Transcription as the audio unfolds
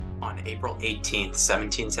On April 18,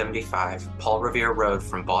 1775, Paul Revere rode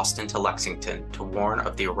from Boston to Lexington to warn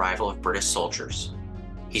of the arrival of British soldiers.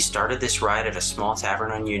 He started this ride at a small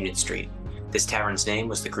tavern on Union Street. This tavern's name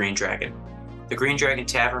was the Green Dragon. The Green Dragon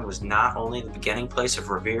Tavern was not only the beginning place of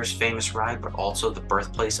Revere's famous ride, but also the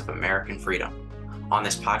birthplace of American freedom. On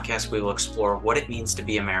this podcast, we will explore what it means to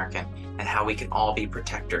be American and how we can all be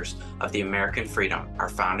protectors of the American freedom our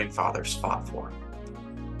founding fathers fought for.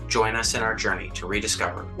 Join us in our journey to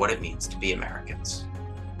rediscover what it means to be Americans.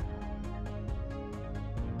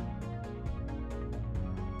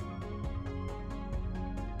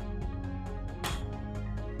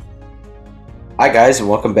 Hi guys, and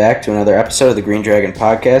welcome back to another episode of the Green Dragon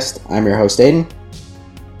Podcast. I'm your host, Aiden.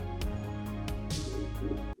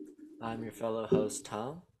 I'm your fellow host,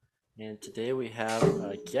 Tom, and today we have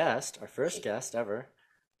a guest, our first guest ever,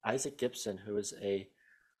 Isaac Gibson, who is a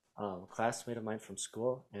classmate of mine from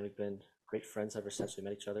school, and we've been great friends ever since we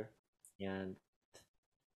met each other. And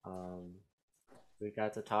we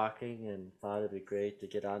got to talking and thought it'd be great to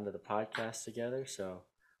get onto the podcast together. So,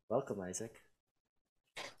 welcome, Isaac.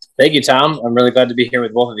 Thank you, Tom. I'm really glad to be here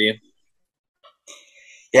with both of you.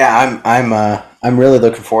 Yeah, I'm really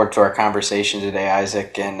looking forward to our conversation today,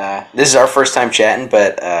 Isaac. And this is our first time chatting,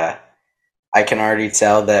 but I can already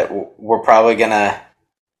tell that we're probably gonna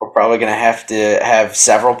have to have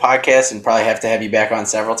several podcasts and probably have to have you back on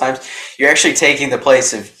several times. You're actually taking the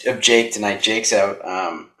place of Jake tonight. Jake's out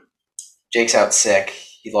sick.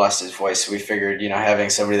 He lost his voice, so we figured, having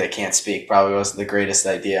somebody that can't speak probably wasn't the greatest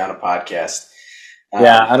idea on a podcast.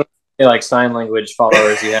 Yeah, I don't feel like sign language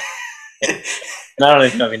followers yet. And I don't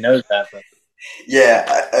even know if he knows that. But. Yeah,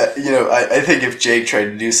 I think if Jake tried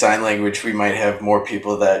to do sign language, we might have more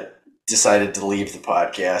people that decided to leave the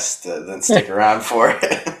podcast than stick around for it.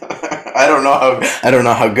 I don't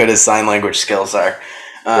know how good his sign language skills are.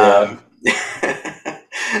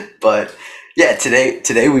 But yeah,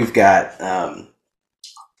 today we've got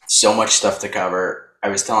so much stuff to cover. I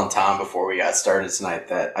was telling Tom before we got started tonight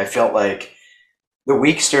that I felt like the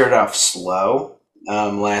week started off slow.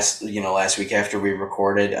 Last week after we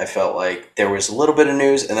recorded, I felt like there was a little bit of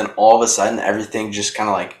news, and then all of a sudden everything just kind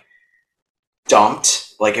of like dumped.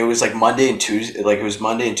 Like it was like Monday and Tuesday. Like it was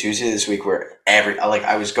Monday and Tuesday this week where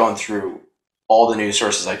I was going through all the news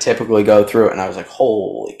sources I typically go through, and I was like,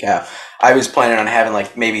 holy cow! I was planning on having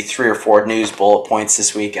like maybe 3 or 4 news bullet points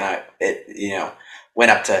this week, and it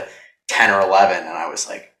went up to 10 or 11, and I was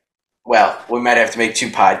like, well, we might have to make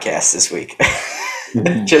 2 podcasts this week.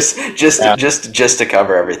 just to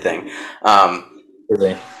cover everything.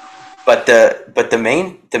 Really? But the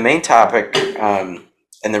main topic and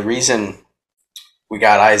the reason we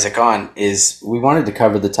got Isaac on is we wanted to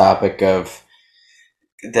cover the topic of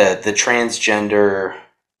the transgender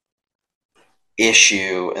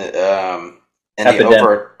issue and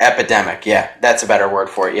the epidemic. Yeah, that's a better word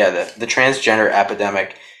for it. Yeah, the transgender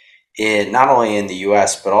epidemic not only in the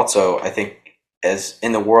U.S. but also I think as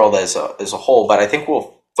in the world as a whole, but I think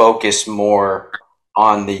we'll focus more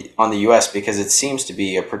on the U.S. because it seems to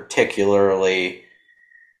be a particularly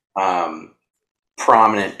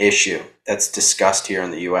prominent issue that's discussed here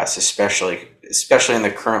in the U.S., especially in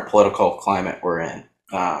the current political climate we're in.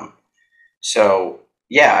 So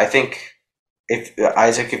yeah, I think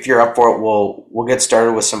if you're up for it, we'll get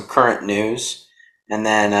started with some current news, and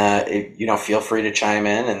then feel free to chime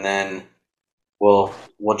in, and then we'll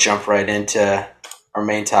jump right into our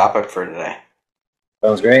main topic for today.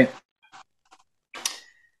 Sounds great.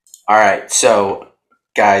 All right, so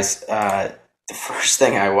guys, the first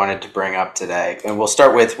thing I wanted to bring up today, and we'll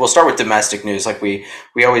start with domestic news. Like we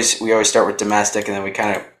always start with domestic, and then we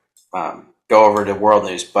kind of go over to world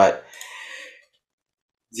news. But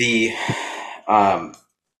the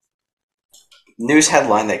news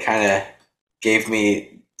headline that kind of gave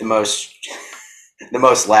me the most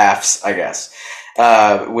laughs, I guess,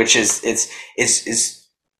 which is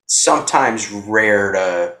sometimes rare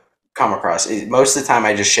to come across. Most of the time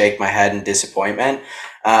I just shake my head in disappointment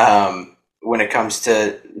when it comes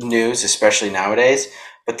to news, especially nowadays.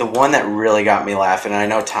 But the one that really got me laughing, and I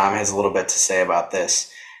know Tom has a little bit to say about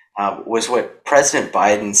this, was what President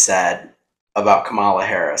Biden said about Kamala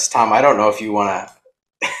Harris. Tom, I don't know if you want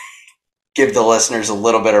to give the listeners a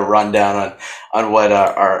little bit of rundown on what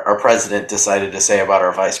our president decided to say about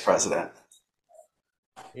our vice president.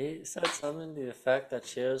 He said something to the effect that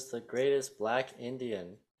she was the greatest Black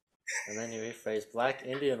Indian, and then he rephrased Black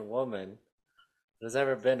Indian woman that has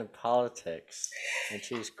ever been in politics, and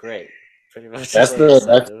she's great. Pretty much. That's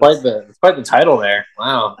quite the title there.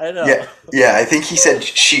 Wow. I know. Yeah. I think he said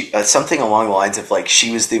she something along the lines of like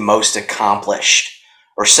she was the most accomplished,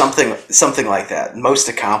 or something like that. Most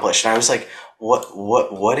accomplished, and I was like,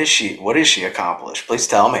 What is she? What is she accomplished? Please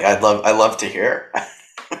tell me. I love to hear.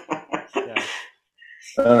 Yeah.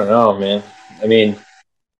 I don't know, man. I mean,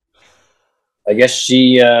 I guess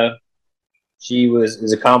she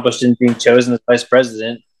is accomplished in being chosen as vice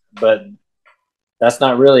president, but that's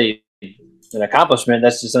not really an accomplishment.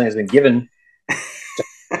 That's just something that's been given.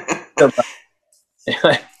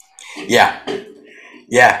 Yeah,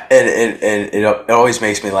 yeah. It always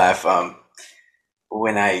makes me laugh.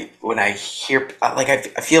 When I hear like I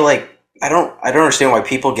feel like I don't understand why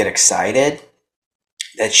people get excited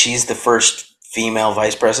that she's the first female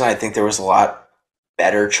vice president. I think there was a lot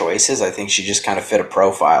better choices. I think she just kind of fit a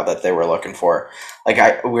profile that they were looking for.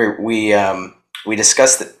 Like we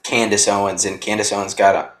discussed that Candace Owens, and Candace Owens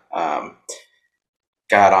got on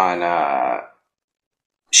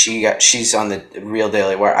she's on the Real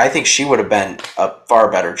Daily Wire. I think she would have been a far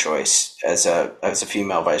better choice as a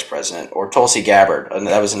female vice president, or Tulsi Gabbard, and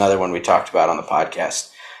that was another one we talked about on the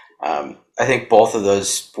podcast. I think both of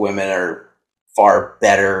those women are far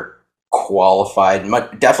better qualified,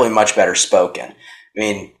 definitely much better spoken. I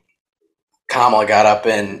mean, Kamala got up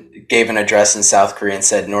and gave an address in South Korea and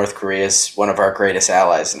said North Korea is one of our greatest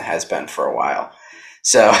allies and has been for a while.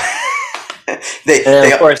 So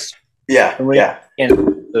of course, yeah.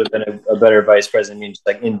 Would have been a better vice president, I mean, just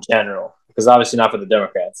like in general, because obviously not for the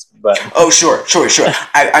Democrats, but sure.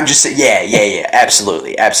 I'm just saying, yeah,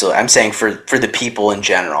 absolutely. I'm saying for the people in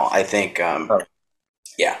general. I think,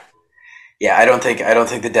 yeah. I don't think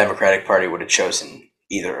the Democratic Party would have chosen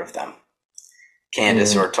either of them,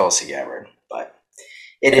 Candace or Tulsi Gabbard. But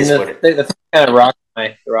it is what it. The thing kind of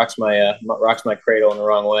rocks my cradle in the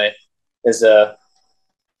wrong way is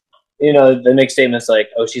they make statements like,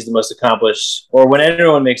 "Oh, she's the most accomplished," or when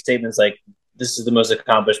everyone makes statements like, "This is the most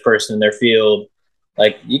accomplished person in their field,"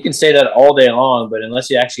 like you can say that all day long, but unless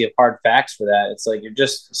you actually have hard facts for that, it's like you're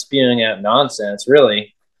just spewing out nonsense,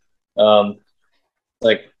 really.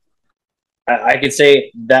 Like I could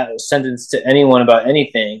say that sentence to anyone about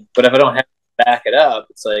anything, but if I don't have to back it up,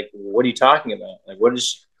 it's like, what are you talking about? Like, what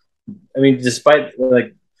is? I mean, despite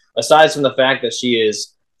like, aside from the fact that she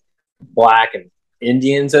is black and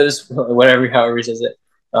Indian, so to however he says it,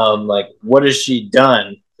 like, what has she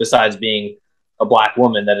done besides being a black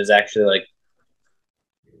woman that has actually like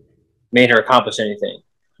made her accomplish anything?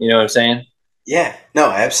 You know what I'm saying? Yeah,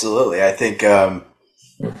 no, absolutely. I think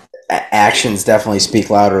actions definitely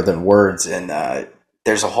speak louder than words, and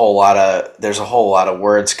there's a whole lot of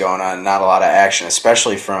words going on, not a lot of action,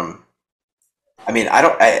 especially from. I mean,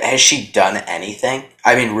 has she done anything?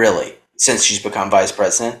 I mean, really, since she's become vice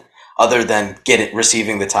president, other than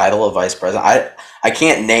receiving the title of vice president, I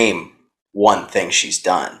can't name one thing she's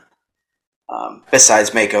done.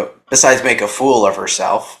 Besides make a fool of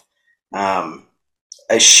herself.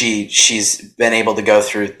 She's been able to go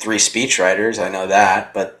through 3 speechwriters. I know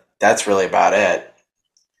that, but that's really about it.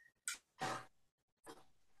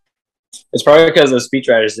 It's probably because those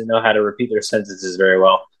speechwriters didn't know how to repeat their sentences very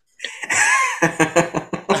well.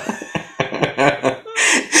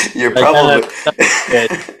 You're probably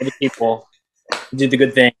good for the people. Do the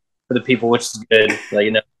good thing for the people, which is good.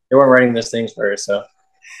 Like, they weren't writing those things first, so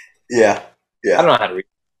yeah. I don't know how to read.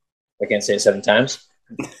 I can't say it 7 times.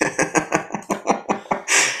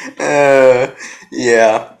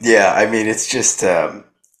 Yeah. I mean, it's just I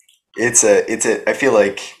feel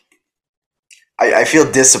like I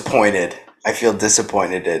feel disappointed. I feel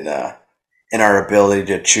disappointed in our ability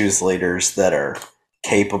to choose leaders that are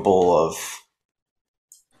capable of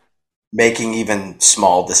making even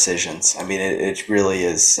small decisions. I mean, it really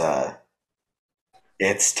is.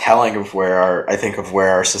 It's telling of where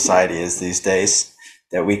our society is these days,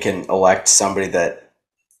 that we can elect somebody that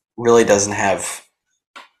really doesn't have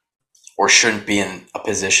or shouldn't be in a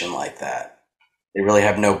position like that. They really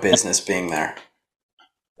have no business being there.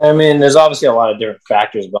 I mean, there's obviously a lot of different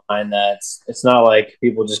factors behind that. It's not like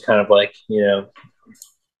people just kind of like,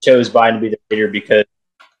 chose Biden to be the leader because,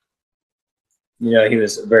 he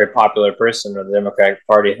was a very popular person or the Democratic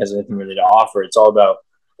Party has anything really to offer. It's all about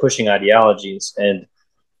pushing ideologies, and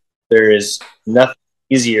there is nothing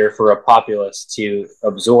easier for a populace to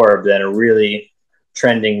absorb than a really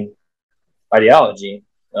trending ideology.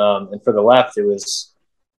 And for the left, it was,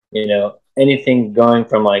 anything going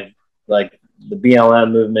from like the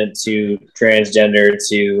BLM movement to transgender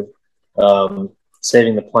to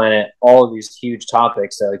saving the planet, all of these huge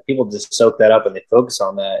topics that like people just soak that up and they focus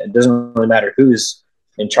on that. It doesn't really matter who's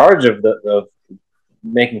in charge of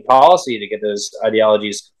making policy to get those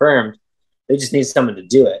ideologies confirmed. They just need someone to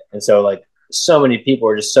do it. And so like so many people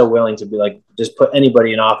are just so willing to be like, just put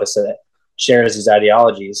anybody in office that shares these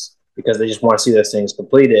ideologies because they just want to see those things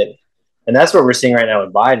completed. And that's what we're seeing right now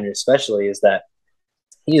with Biden, especially, is that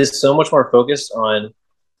he is so much more focused on,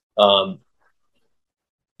 um,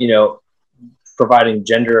 you know, providing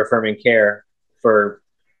gender affirming care for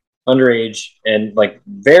underage and like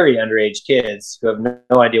very underage kids who have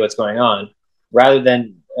no idea what's going on, rather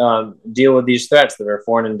than deal with these threats that are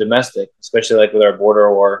foreign and domestic, especially like with our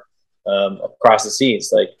border war across the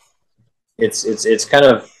seas. Like it's kind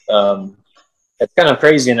of it's kind of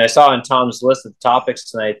crazy. And I saw on Tom's list of topics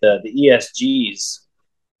tonight the ESGs,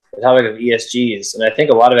 the topic of ESGs, and I think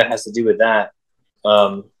a lot of it has to do with that.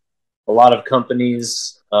 Um, a lot of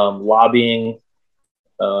companies lobbying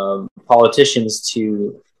politicians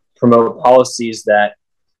to promote policies that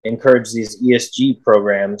encourage these ESG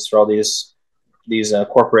programs for all these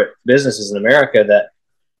corporate businesses in America, that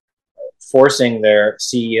forcing their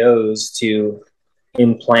CEOs to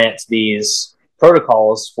implant these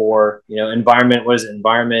protocols for environment. What is it?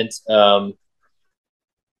 Environment. I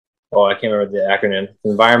can't remember the acronym.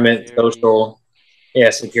 Environment, Security, social,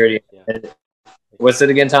 security. yeah. And what's it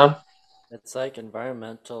again, Tom? It's like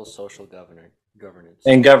environmental social governance.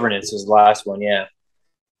 And governance is the last one. Yeah.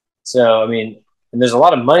 So I mean, and there's a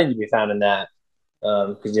lot of money to be found in that,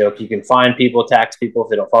 because if you can fine people, tax people if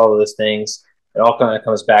they don't follow those things, it all kind of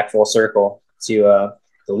comes back full circle to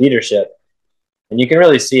the leadership. And you can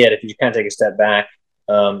really see it if you kind of take a step back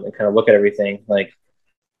and kind of look at everything. Like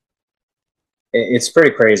it's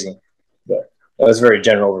pretty crazy. But that was a very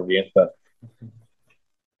general overview. But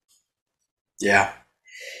Yeah,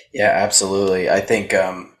 absolutely. I think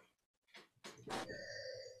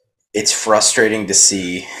it's frustrating to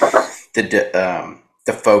see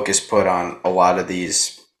the focus put on a lot of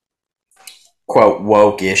these quote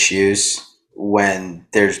woke issues when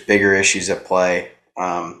there's bigger issues at play,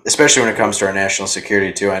 especially when it comes to our national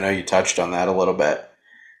security too. I know you touched on that a little bit,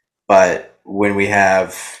 but when we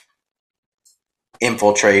have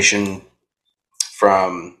infiltration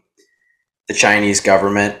from the Chinese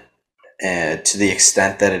government, to the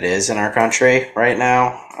extent that it is in our country right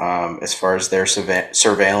now, as far as their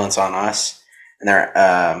surveillance on us, and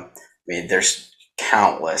there's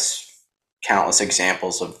countless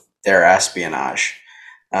examples of their espionage.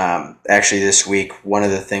 Actually, this week, one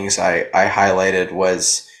of the things I highlighted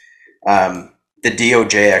was the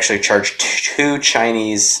DOJ actually charged 2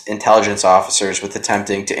 Chinese intelligence officers with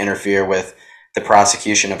attempting to interfere with the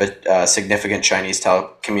prosecution of a significant Chinese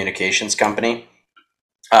telecommunications company.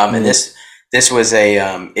 And this was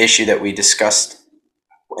a issue that we discussed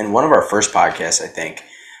in one of our first podcasts, I think.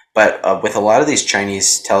 But with a lot of these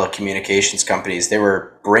Chinese telecommunications companies, they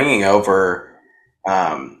were bringing over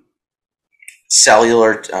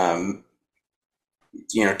cellular,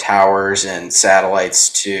 towers and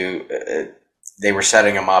satellites to. They were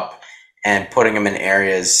setting them up and putting them in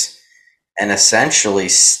areas, and essentially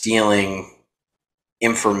stealing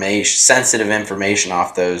sensitive information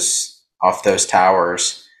off those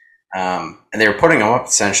towers. And they were putting them up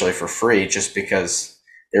essentially for free, just because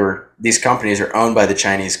these companies are owned by the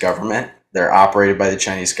Chinese government. They're operated by the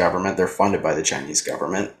Chinese government. They're funded by the Chinese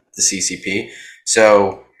government, the CCP.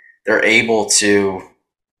 So they're able to,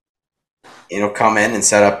 come in and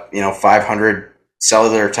set up, 500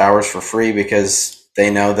 cellular towers for free, because they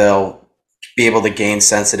know they'll be able to gain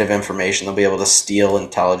sensitive information. They'll be able to steal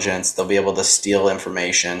intelligence. They'll be able to steal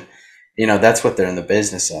information. That's what they're in the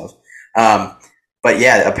business of. But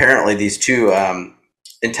yeah, apparently these 2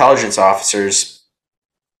 intelligence officers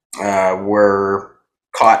were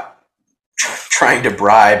caught trying to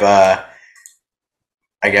bribe. I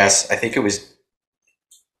think it was.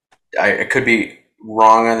 I could be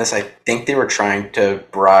wrong on this. I think they were trying to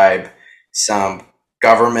bribe some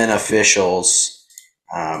government officials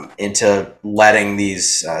into letting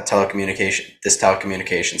this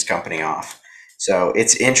telecommunications company off. So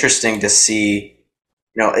it's interesting to see.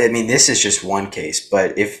 This is just one case,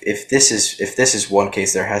 but if this is one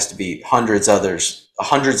case, there has to be hundreds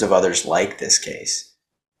of others like this case,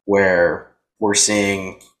 where we're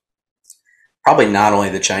seeing probably not only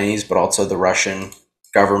the Chinese, but also the Russian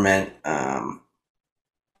government,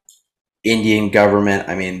 Indian government.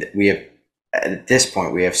 We have, at this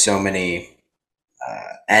point, we have so many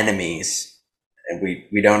enemies, and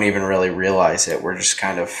we don't even really realize it. We're just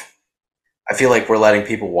kind of, I feel like we're letting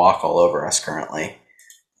people walk all over us currently.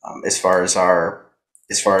 As far as our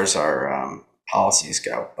policies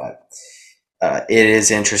go, but it is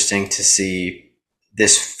interesting to see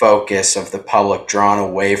this focus of the public drawn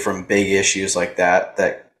away from big issues like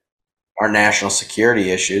that are national security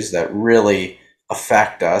issues that really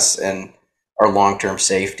affect us and our long-term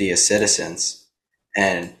safety as citizens,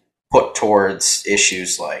 and put towards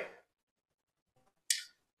issues like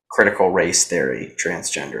critical race theory,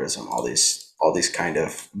 transgenderism, all all these kind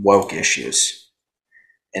of woke issues.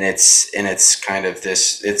 And it's kind of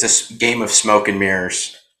it's a game of smoke and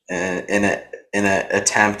mirrors in an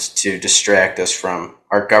attempt to distract us from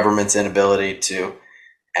our government's inability to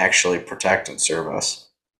actually protect and serve us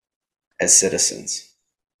as citizens.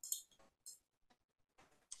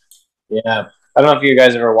 Yeah. I don't know if you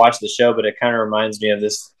guys ever watched the show, but it kind of reminds me of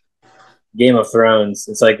this Game of Thrones.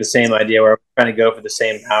 It's like the same idea where we're trying to go for the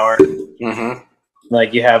same power. Mm-hmm.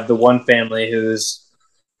 Like you have the one family who's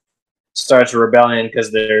starts a rebellion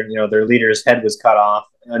because their leader's head was cut off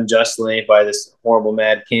unjustly by this horrible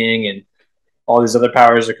mad king, and all these other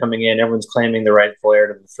powers are coming in. Everyone's claiming the rightful heir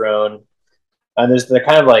to the throne. And there's a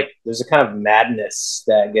kind of madness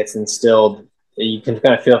that gets instilled. You can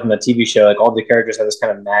kind of feel from the TV show, like all the characters have this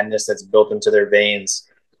kind of madness that's built into their veins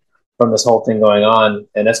from this whole thing going on.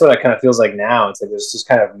 And that's what it kind of feels like now. It's like there's this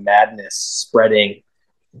kind of madness spreading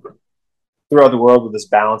throughout the world with this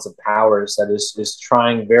balance of powers that is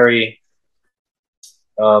trying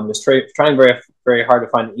trying very very hard to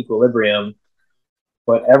find an equilibrium,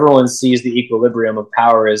 but everyone sees the equilibrium of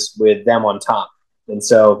power is with them on top, and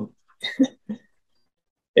so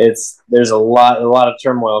there's a lot of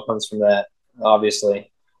turmoil comes from that,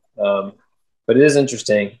 obviously, but it is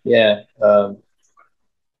interesting, yeah,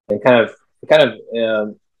 and kind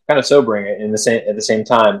of sobering in the same at the same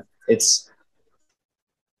time. It's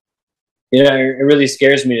it really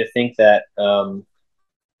scares me to think that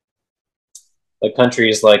like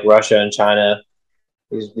countries like Russia and China,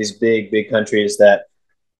 these big countries that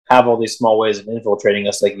have all these small ways of infiltrating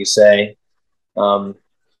us, like you say, um,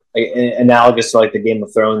 analogous to like the Game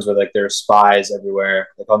of Thrones, where like there are spies everywhere.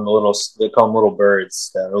 They call them little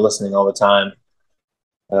birds that are listening all the time.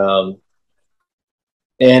 Um,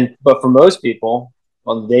 but for most people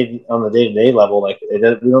on the day to day level, like we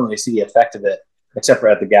don't really see the effect of it, except for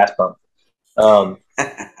at the gas pump.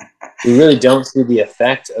 We really don't see the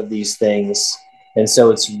effect of these things, and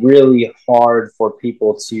so it's really hard for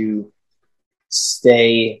people to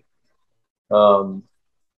stay or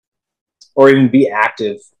even be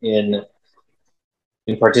active in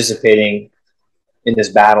participating in this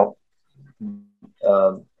battle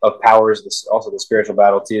of powers. This also the spiritual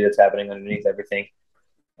battle too that's happening underneath everything.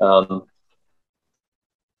 Um,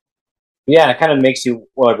 yeah, it kind of makes you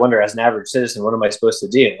like wonder, as an average citizen, what am I supposed to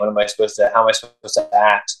do? How am I supposed to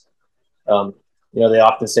act? Um, they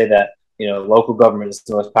often say that local government is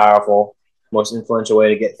the most powerful, most influential way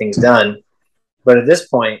to get things done. But at this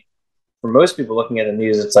point, for most people looking at the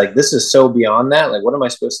news, it's like this is so beyond that. Like, what am I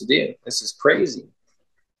supposed to do? This is crazy.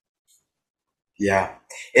 Yeah,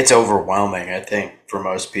 it's overwhelming, I think, for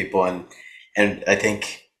most people, and I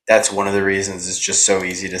think that's one of the reasons it's just so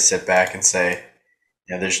easy to sit back and say,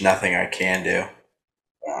 there's nothing I can do.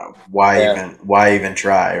 Yeah, Why even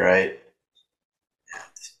try, right?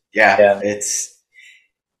 Yeah, yeah, it's.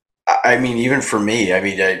 I mean, even for me, I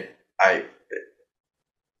mean, I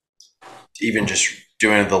even just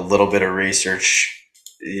doing the little bit of research,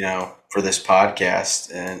 for this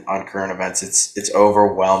podcast and on current events, it's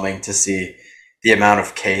overwhelming to see the amount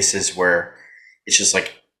of cases where it's just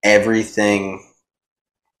like everything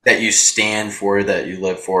that you stand for, that you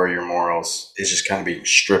live for, your morals is just kind of being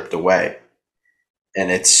stripped away, and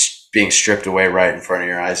it's being stripped away right in front of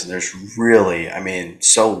your eyes. And there's really, I mean,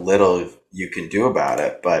 so little you can do about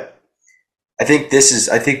it. But I think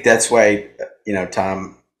that's why,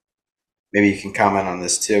 Tom, maybe you can comment on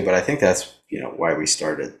this too, but I think that's, why we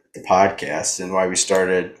started the podcast and why we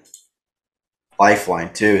started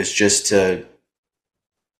Lifeline too, is just to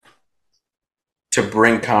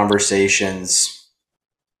bring conversations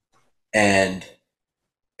and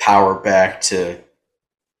power back to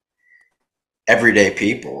everyday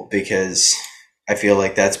people, because I feel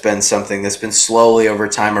like that's been something that's been slowly over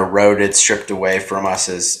time eroded, stripped away from us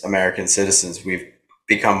as American citizens. We've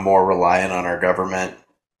become more reliant on our government.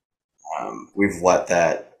 We've let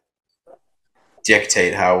that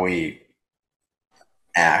dictate how we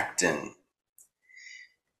act and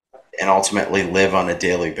ultimately live on a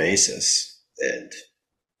daily basis. And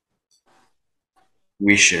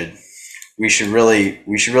we should we should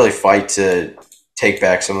really fight to take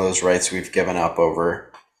back some of those rights we've given up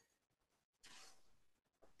over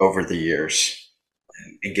the years,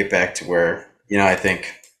 and get back to where, I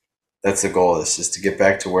think that's the goal of this, is to get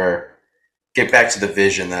back to the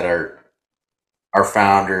vision that our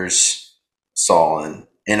founders saw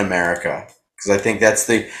in America, because I think that's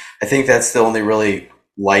the only really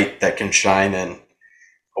light that can shine in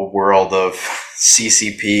a world of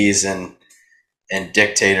CCPs and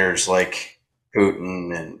dictators like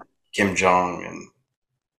Putin and Kim Jong, and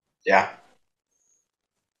yeah.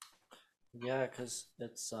 Yeah, because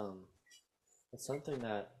it's something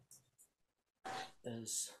that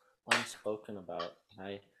is unspoken about.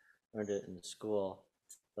 I learned it in school,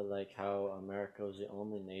 but like how America was the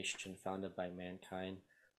only nation founded by mankind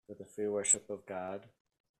for the free worship of God.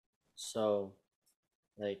 So,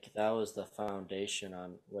 like, that was the foundation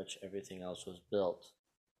on which everything else was built.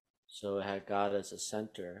 So it had God as a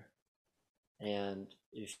center. And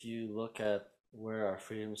if you look at where our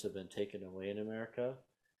freedoms have been taken away in America,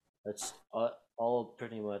 that's all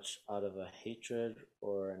pretty much out of a hatred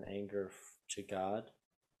or an anger to God.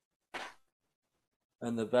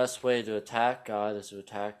 And the best way to attack God is to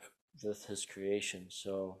attack with his creation.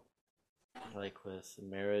 So, like with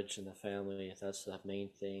marriage and the family, that's the main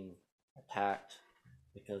thing attacked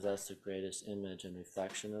because that's the greatest image and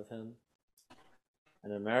reflection of him.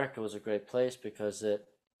 And America was a great place because it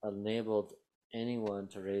enabled anyone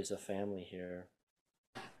to raise a family here,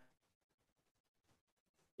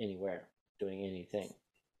 anywhere, doing anything.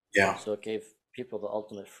 Yeah. So it gave people the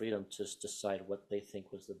ultimate freedom to decide what they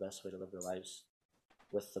think was the best way to live their lives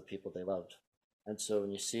with the people they loved. And so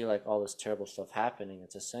when you see like all this terrible stuff happening,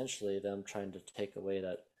 it's essentially them trying to take away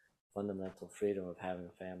that fundamental freedom of having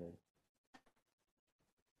a family.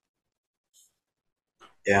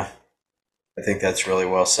 Yeah. I think that's really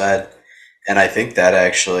well said. And I think that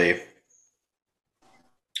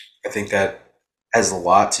has a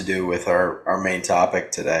lot to do with our main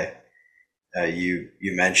topic today. You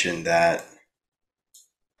mentioned that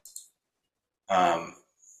a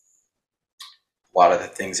lot of the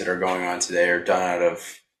things that are going on today are done out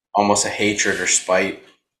of almost a hatred or spite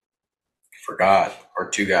for God or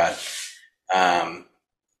to God.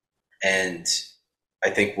 And I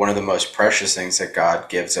think one of the most precious things that God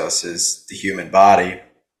gives us is the human body.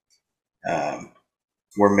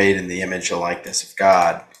 We're made in the image and likeness of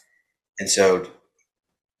God. And so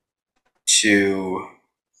to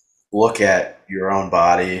look at your own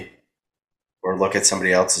body or look at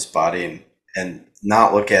somebody else's body and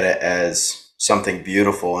not look at it as something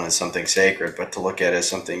beautiful and as something sacred, but to look at it as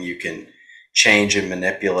something you can change and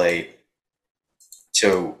manipulate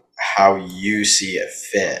to how you see it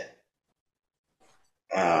fit.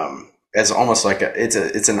 As almost like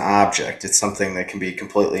it's an object. It's something that can be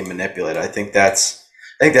completely manipulated. I think that's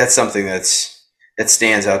something that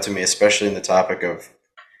stands out to me, especially in the topic of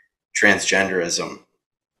transgenderism.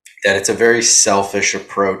 That it's a very selfish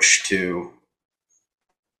approach to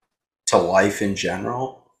life in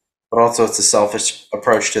general, but also it's a selfish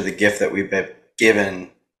approach to the gift that we've been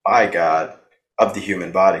given by God of the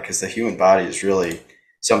human body, because the human body is really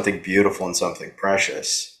something beautiful and something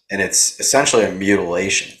precious, and it's essentially a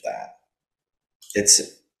mutilation of that.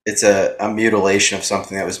 It's a mutilation of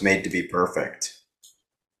something that was made to be perfect.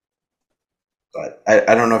 But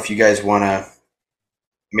I don't know if you guys want to. I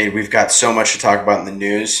mean, we've got so much to talk about in the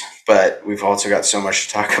news, but we've also got so much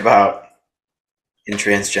to talk about in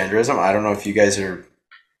transgenderism. I don't know if you guys are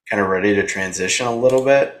kind of ready to transition a little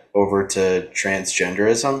bit over to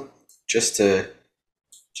transgenderism, just to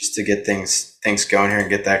get things going here and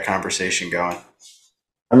get that conversation going.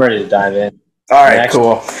 I'm ready to dive in. All right,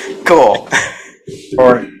 cool.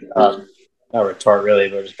 Not retort really,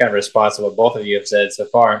 but just kind of respond to what both of you have said so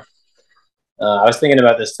far. I was thinking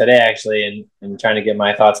about this today actually, and trying to get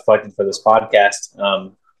my thoughts collected for this podcast. I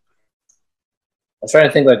was trying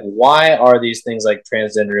to think, like, why are these things like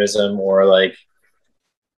transgenderism or like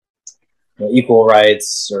equal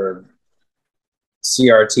rights or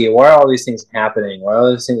CRT? Why are all these things happening? Why are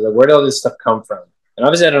all these things? Like, where did all this stuff come from? And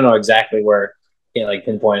obviously, I don't know exactly where. Can't like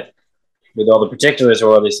pinpoint with all the particulars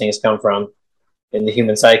where all these things come from in the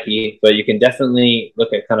human psyche, but you can definitely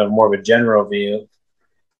look at kind of more of a general view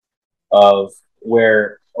of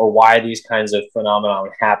where or why these kinds of phenomena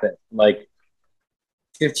happen. Like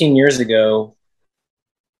 15 years ago,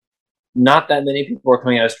 not that many people were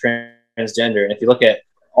coming out as transgender, and if you look at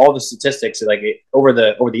all the statistics, like over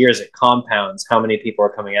the years, it compounds how many people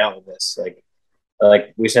are coming out with this.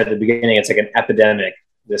 Like we said at the beginning, it's like an epidemic.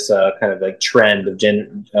 This kind of like trend of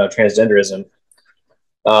transgenderism.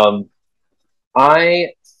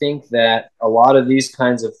 I think that a lot of these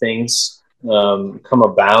kinds of things come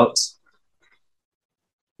about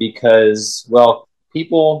because, well,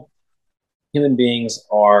 human beings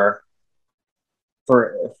are,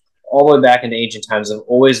 for all the way back into ancient times, have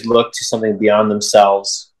always looked to something beyond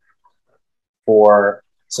themselves for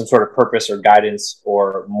some sort of purpose or guidance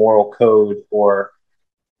or moral code or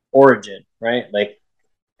origin, right? Like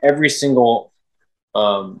every single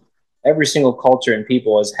culture and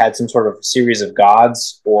people has had some sort of series of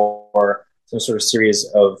gods or some sort of series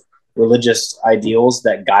of religious ideals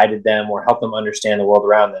that guided them or helped them understand the world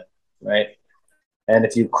around them, right? And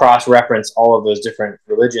if you cross-reference all of those different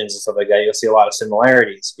religions and stuff like that, you'll see a lot of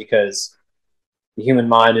similarities because the human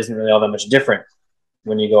mind isn't really all that much different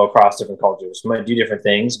when you go across different cultures. You might do different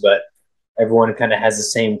things, but everyone kind of has the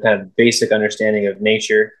same kind of basic understanding of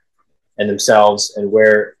nature and themselves and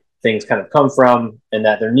where things kind of come from, and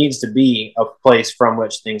that there needs to be a place from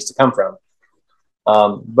which things to come from.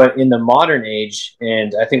 But in the modern age,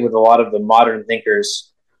 and I think with a lot of the modern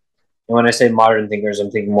thinkers, and when I say modern thinkers,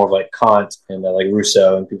 I'm thinking more of like Kant and like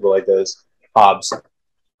Rousseau and people like those, Hobbes.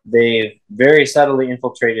 They've very subtly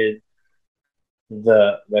infiltrated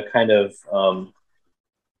the kind of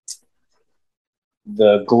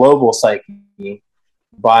the global psyche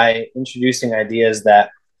by introducing ideas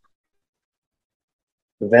that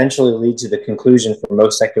eventually lead to the conclusion for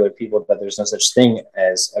most secular people that there's no such thing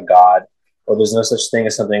as a God, or there's no such thing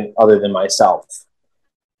as something other than myself.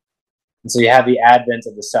 And so you have the advent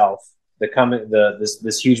of the self,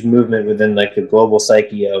 this huge movement within like the global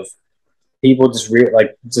psyche of people just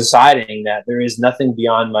like deciding that there is nothing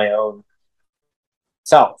beyond my own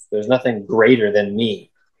self. There's nothing greater than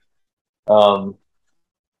me. And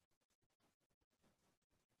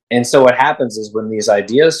so what happens is when these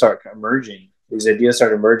ideas start emerging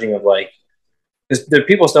of like, the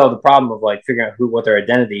people still have the problem of like figuring out what their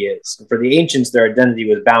identity is. And for the ancients, their identity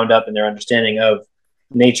was bound up in their understanding of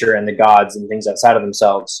nature and the gods and things outside of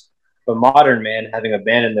themselves. But modern man, having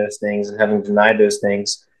abandoned those things and having denied those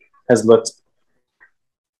things, has looked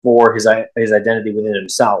for his identity within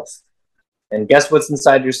himself. And guess what's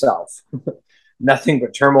inside yourself? Nothing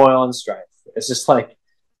but turmoil and strife. It's just like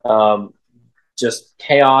just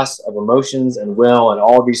chaos of emotions and will and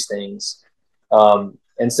all these things.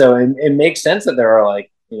 And so it makes sense that there are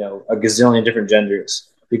like, a gazillion different genders,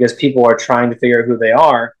 because people are trying to figure out who they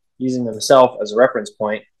are using themselves as a reference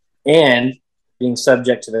point and being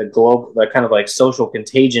subject to the kind of like social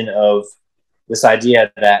contagion of this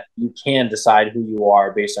idea that you can decide who you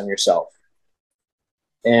are based on yourself.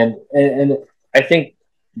 And I think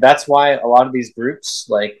that's why a lot of these groups,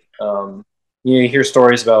 like, you hear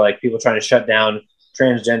stories about like people trying to shut down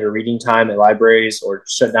transgender reading time at libraries or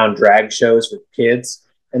shut down drag shows for kids,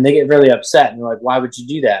 and they get really upset and they're like, why would you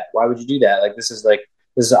do that? Why would you do that? Like, this is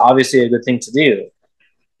obviously a good thing to do.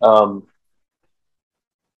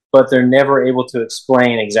 But they're never able to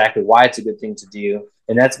explain exactly why it's a good thing to do.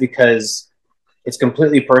 And that's because it's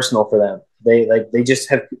completely personal for them.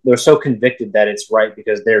 They're so convicted that it's right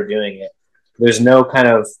because they're doing it. There's no kind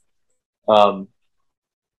of,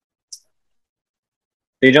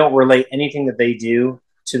 they don't relate anything that they do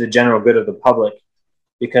to the general good of the public,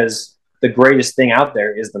 because the greatest thing out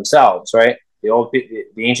there is themselves, right? The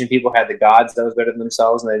ancient people had the gods that was better than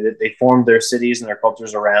themselves, and they formed their cities and their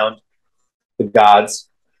cultures around the gods.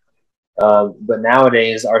 But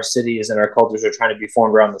nowadays, our cities and our cultures are trying to be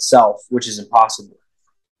formed around the self, which is impossible.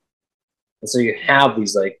 And so you have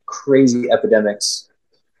these like crazy epidemics,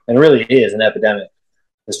 and it really is an epidemic.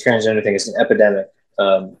 This transgender thing is an epidemic.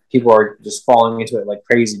 People are just falling into it like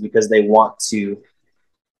crazy because they want to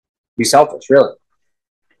be selfish, really.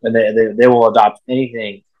 And they will adopt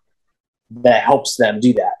anything that helps them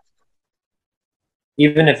do that.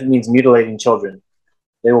 Even if it means mutilating children,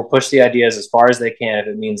 they will push the ideas as far as they can if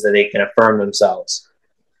it means that they can affirm themselves.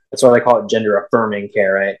 That's why they call it gender affirming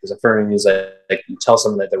care, right? Because affirming means like you tell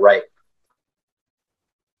someone that they're right.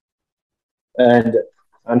 And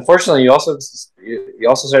unfortunately, you also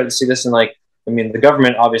start to see this in like, I mean, the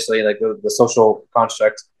government, obviously, like the social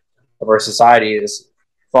construct of our society has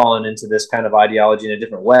fallen into this kind of ideology in a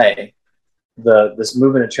different way. This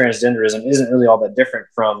movement of transgenderism isn't really all that different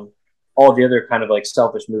from all the other kind of like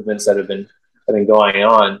selfish movements that have been going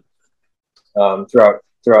on throughout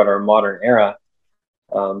our modern era.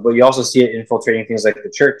 But you also see it infiltrating things like the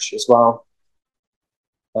church as well.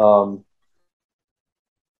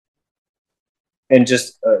 And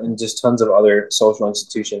just tons of other social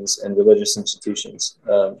institutions and religious institutions.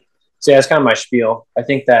 So yeah, that's kind of my spiel. I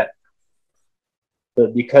think that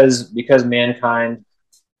because mankind,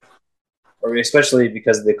 or especially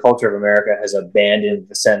because the culture of America has abandoned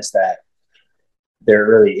the sense that there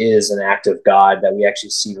really is an active God that we actually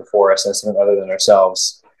see before us as something other than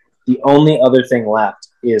ourselves, the only other thing left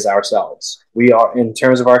is ourselves. We are, in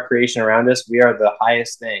terms of our creation around us, we are the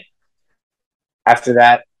highest thing. After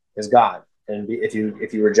that is God. And if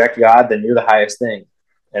you reject God, then you're the highest thing,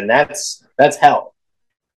 and that's hell.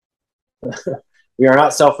 We are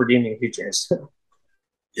not self-redeeming creatures.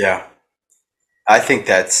 Yeah, I think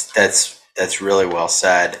that's really well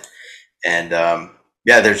said, and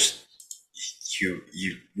yeah, there's you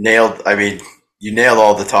nailed. I mean, you nailed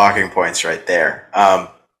all the talking points right there.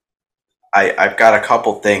 I've got a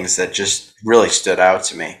couple things that just really stood out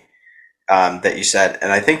to me that you said,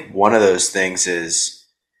 and I think one of those things is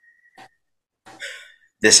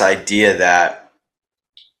this idea that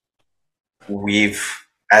we've,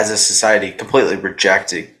 as a society, completely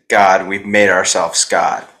rejected God. We've made ourselves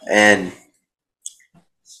God. And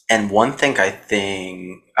one thing I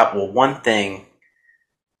think,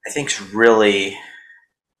 is really,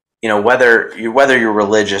 whether you're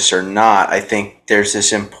religious or not, I think there's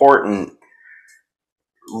this important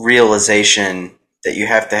realization that you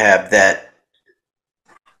have to have, that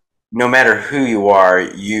no matter who you are,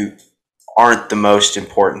 you aren't the most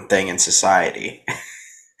important thing in society,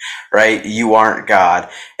 right? You aren't God,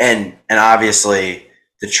 and obviously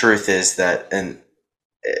the truth is that, and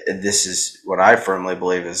this is what I firmly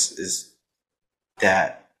believe, is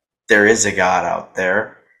that there is a God out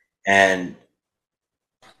there, and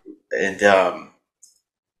and um,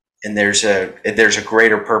 and there's a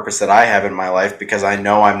greater purpose that I have in my life, because I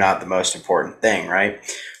know I'm not the most important thing, right?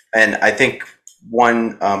 And I think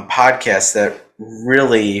one podcast that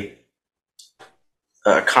really,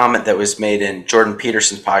 a comment that was made in Jordan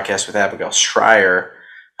Peterson's podcast with Abigail Schreier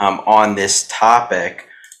on this topic,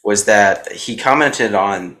 was that he commented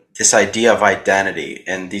on this idea of identity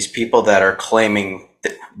and these people that are claiming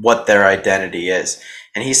what their identity is.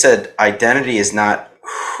 And he said, identity is not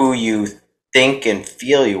who you think and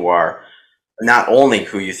feel you are, not only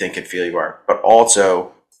who you think and feel you are, but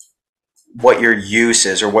also what your use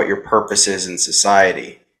is or what your purpose is in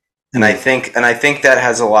society. And I think that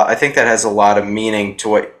has a lot. I think that has a lot of meaning to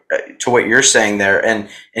what you're saying there. And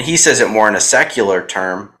he says it more in a secular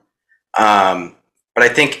term, but I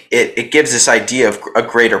think it gives this idea of a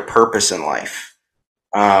greater purpose in life,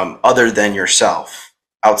 other than yourself,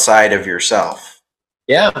 outside of yourself.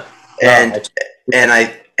 Yeah. And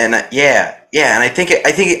yeah, and I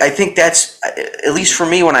think that's, at least for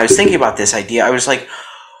me, when I was thinking about this idea, I was like,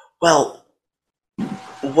 well,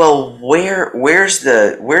 what's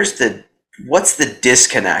the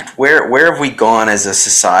disconnect? Where have we gone as a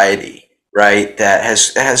society, right? That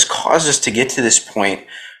has caused us to get to this point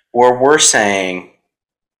where we're saying,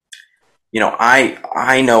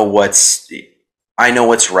 I know what's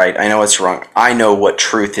right, I know what's wrong, I know what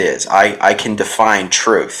truth is. I can define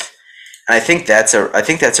truth. And I think that's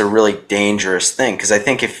a really dangerous thing, because I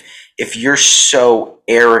think if you're so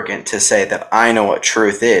arrogant to say that I know what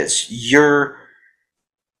truth is, you're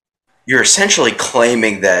essentially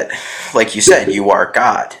claiming that, like you said, you are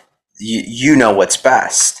God. You know what's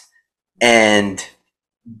best. And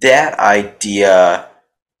that idea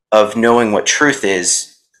of knowing what truth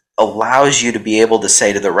is allows you to be able to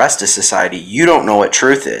say to the rest of society, you don't know what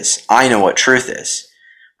truth is. I know what truth is.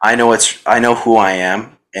 I know who I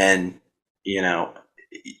am, and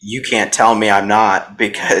you can't tell me I'm not,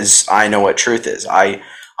 because I know what truth is. I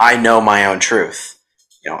know my own truth.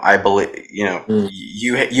 I believe,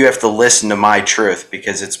 you have to listen to my truth,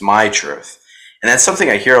 because it's my truth. And that's something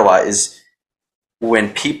I hear a lot, is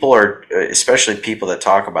when people are, especially people that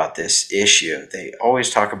talk about this issue, they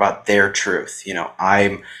always talk about their truth.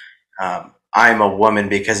 I'm a woman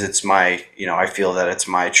because it's my, I feel that it's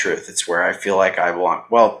my truth. It's where I feel like I belong.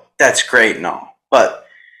 Well, that's great and all, but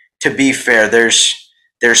to be fair, there's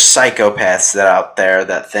psychopaths that out there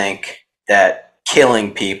that think that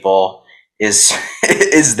killing people is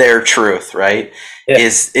is their truth, right? Yeah.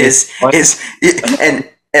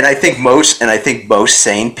 And I think most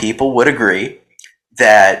sane people would agree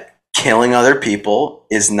that killing other people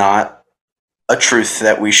is not a truth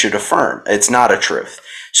that we should affirm. It's not a truth.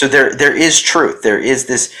 So there is truth.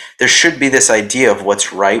 There should be this idea of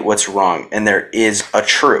what's right, what's wrong, and there is a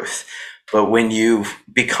truth. But when you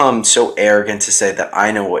become so arrogant to say that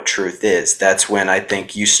I know what truth is, that's when I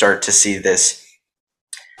think you start to see this,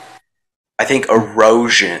 I think,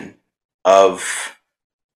 erosion of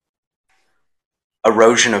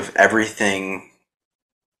everything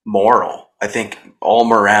moral. I think all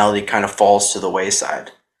morality kind of falls to the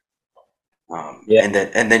wayside.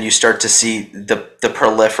 And then you start to see the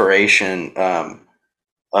proliferation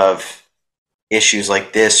of issues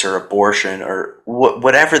like this, or abortion, or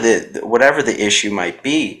whatever the issue might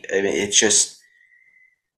be. I mean, it's just,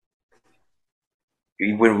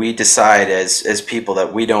 when we decide as people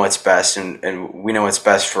that we know what's best, and we know what's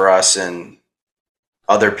best for us, and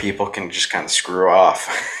other people can just kind of screw off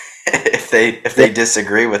if they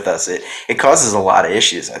disagree with us, it causes a lot of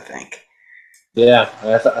issues, I think. Yeah,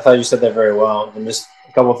 I thought you said that very well. And just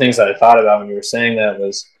a couple of things that I thought about when you were saying that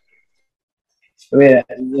was, I mean,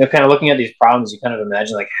 kind of looking at these problems, you kind of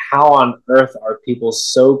imagine, like, how on earth are people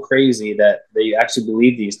so crazy that they actually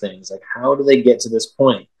believe these things? Like, how do they get to this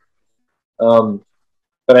point?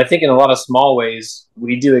 But I think in a lot of small ways,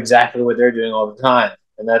 we do exactly what they're doing all the time.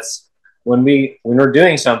 And that's when we're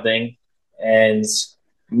doing something, and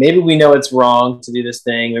maybe we know it's wrong to do this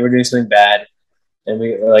thing, maybe we're doing something bad, and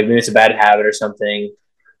maybe it's a bad habit or something.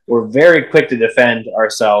 we're very quick to defend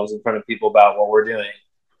ourselves in front of people about what we're doing.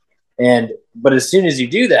 But as soon as you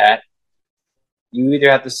do that, you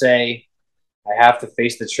either have to say, I have to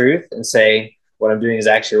face the truth and say what I'm doing is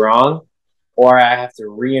actually wrong, or I have to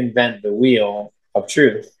reinvent the wheel of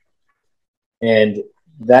truth. And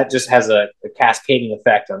that just has a cascading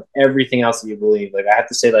effect on everything else that you believe. Like I have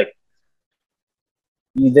to say, like,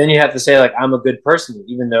 you have to say, like, I'm a good person,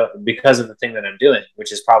 even though because of the thing that I'm doing,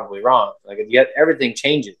 which is probably wrong. Like yet everything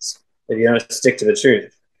changes if you don't stick to the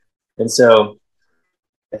truth. And so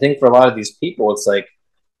I think for a lot of these people, it's like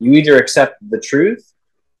you either accept the truth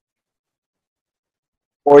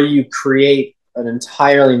or you create an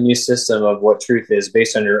entirely new system of what truth is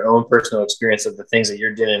based on your own personal experience of the things that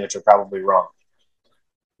you're doing, which are probably wrong,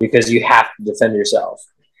 because you have to defend yourself.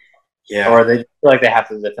 Yeah. Or they feel like they have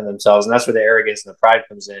to defend themselves. And that's where the arrogance and the pride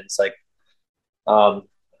comes in. It's like, I don't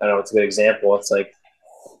know, it's a good example. It's like,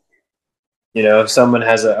 if someone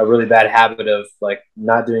has a really bad habit of like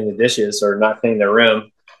not doing the dishes or not cleaning their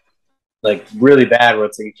room, like really bad, where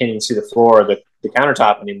it's like you can't even see the floor or the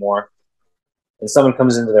countertop anymore. And someone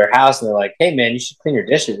comes into their house and they're like, hey man, you should clean your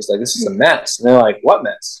dishes. Like, this is a mess. And they're like, what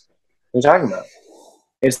mess? What are you talking about?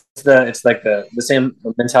 It's like the same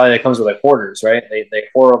mentality that comes with like hoarders, right? They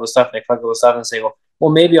hoard all the stuff and they collect all the stuff and say,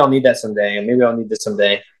 well, maybe I'll need that someday, and maybe I'll need this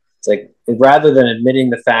someday. It's like, rather than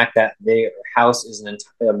admitting the fact that their house is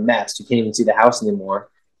a mess, you can't even see the house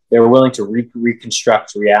anymore, they're willing to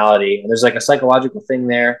reconstruct reality. And there's like a psychological thing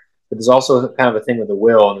there, but there's also kind of a thing with the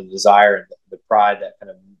will and the desire and the pride that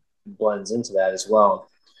kind of blends into that as well.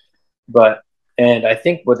 And I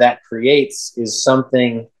think what that creates is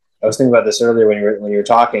something. I was thinking about this earlier when you were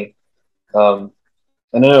talking. And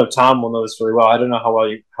I know Tom will know this really well. I don't know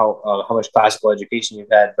how much classical education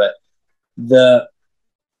you've had, but the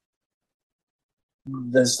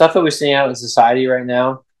stuff that we're seeing out in society right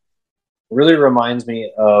now really reminds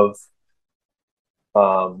me of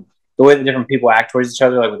the way that different people act towards each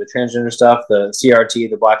other, like with the transgender stuff, the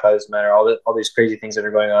CRT, the Black Lives Matter, all these crazy things that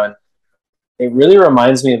are going on. It really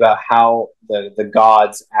reminds me about how the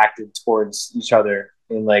gods acted towards each other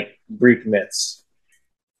in like Greek myths.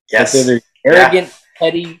 Yes. Like they're arrogant,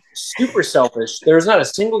 petty, super selfish. There's not a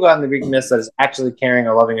single god in the Greek myths that is actually caring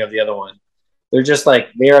or loving of the other one. They're just like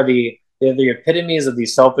they're the epitomes of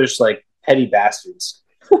these selfish, like petty bastards.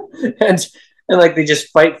 and like they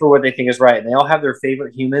just fight for what they think is right. And they all have their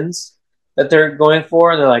favorite humans that they're going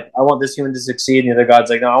for, and they're like, I want this human to succeed, and the other god's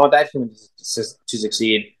like, no, I want that human to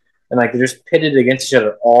succeed. And like they're just pitted against each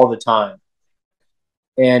other all the time.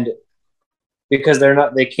 And because they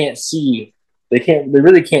really can't see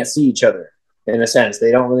each other in a sense.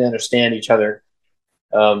 They don't really understand each other.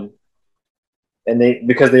 And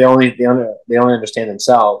because they only understand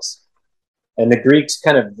themselves. And the Greeks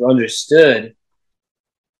kind of understood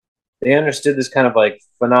this kind of like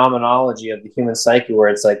phenomenology of the human psyche, where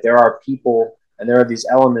it's like there are people and there are these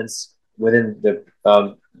elements within the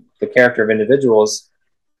character of individuals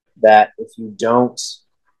that if you don't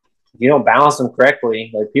balance them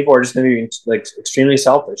correctly, like people are just going to be like extremely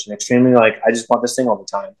selfish and extremely like, I just want this thing all the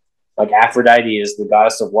time. Like Aphrodite is the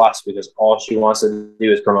goddess of lust because all she wants to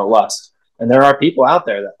do is promote lust. And there are people out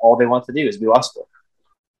there that all they want to do is be lustful.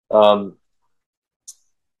 And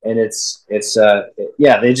they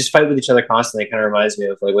just fight with each other constantly. It kind of reminds me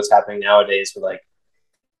of like what's happening nowadays with like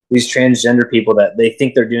these transgender people that they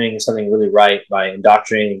think they're doing something really right by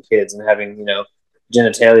indoctrinating kids and having,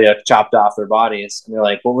 genitalia chopped off their bodies. And they're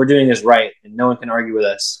like, what we're doing is right and no one can argue with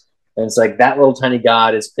us. And it's like that little tiny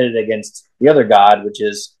God is pitted against the other God, which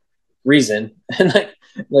is reason. And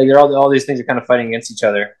like they're all these things are kind of fighting against each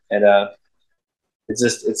other. And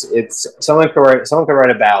it's someone could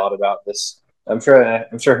write a ballad about this. I'm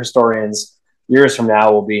sure historians years from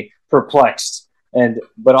now will be perplexed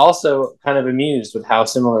but also kind of amused with how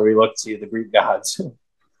similar we look to the Greek gods,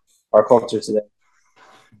 our culture today.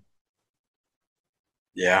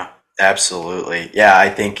 Yeah, absolutely. Yeah, I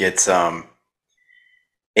think it's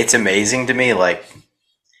amazing to me, like,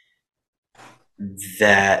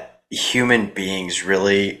 that human beings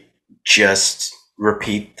really just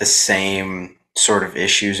repeat the same sort of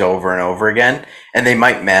issues over and over again, and they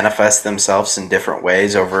might manifest themselves in different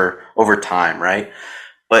ways over time, right?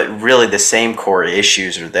 But really the same core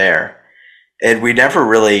issues are there. And we never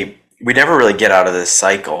really get out of this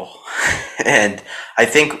cycle. And I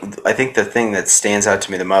think the thing that stands out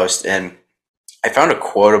to me the most, and I found a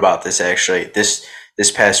quote about this actually this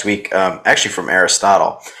past week, actually from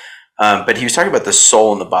Aristotle. But he was talking about the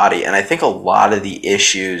soul and the body, and I think a lot of the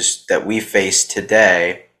issues that we face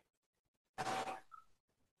today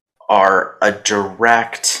are a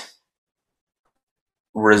direct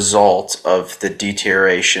result of the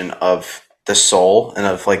deterioration of the soul and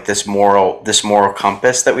of like this moral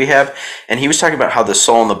compass that we have. And he was talking about how the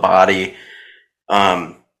soul and the body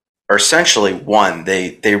are essentially one.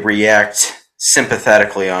 They react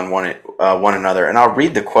sympathetically on one another. And I'll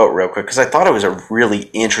read the quote real quick because I thought it was a really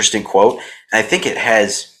interesting quote. And I think it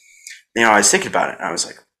has, I was thinking about it and I was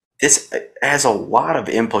like, this has a lot of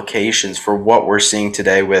implications for what we're seeing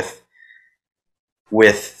today with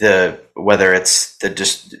the, whether it's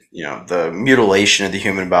the mutilation of the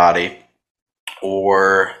human body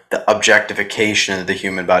or the objectification of the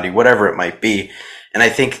human body, whatever it might be. And I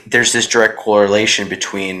think there's this direct correlation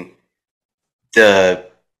between the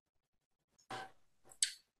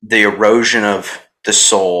erosion of the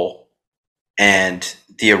soul and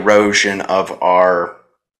the erosion of our,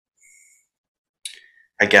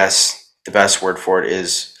 I guess the best word for it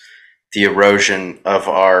is the erosion of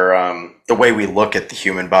our, the way we look at the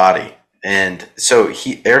human body. And so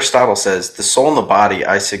Aristotle says, the soul and the body,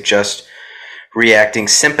 I suggest, reacting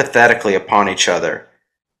sympathetically upon each other.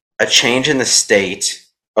 A change in the state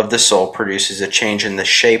of the soul produces a change in the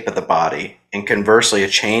shape of the body, and conversely, a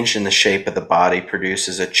change in the shape of the body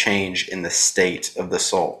produces a change in the state of the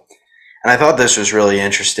soul. And I thought this was really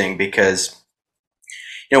interesting because,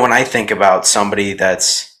 when I think about somebody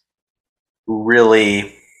that's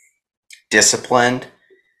really disciplined,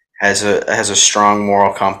 has a strong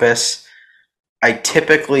moral compass,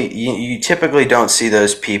 you typically don't see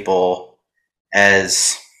those people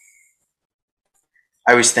as,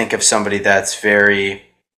 I always think of somebody that's very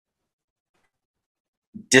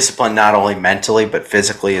disciplined, not only mentally but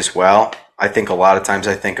physically as well. I think a lot of times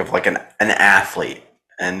I think of like an athlete,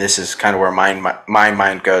 and this is kind of where my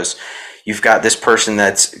mind goes. You've got this person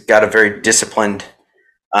that's got a very disciplined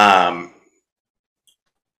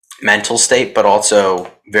mental state, but also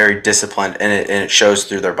very disciplined, and it shows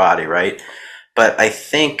through their body, right? But I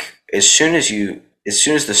think as soon as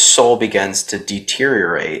the soul begins to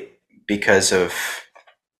deteriorate because of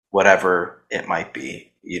whatever it might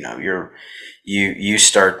be, you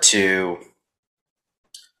start to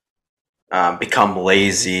become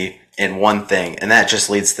lazy in one thing, and that just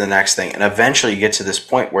leads to the next thing, and eventually you get to this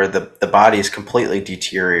point where the body is completely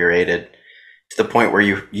deteriorated to the point where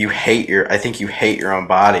you hate your own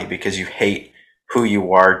body because you hate who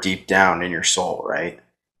you are deep down in your soul, right?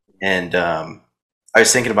 And I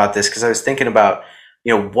was thinking about this because I was thinking about,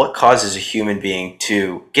 what causes a human being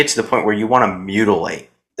to get to the point where you want to mutilate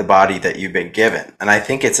the body that you've been given. And I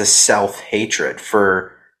think it's a self-hatred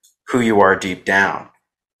for who you are deep down.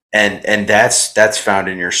 And that's found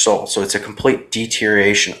in your soul. So it's a complete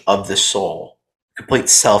deterioration of the soul, complete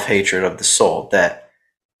self-hatred of the soul that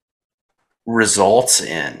results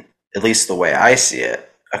in, at least the way I see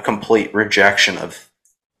it, a complete rejection of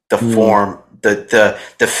the form, the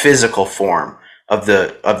physical form of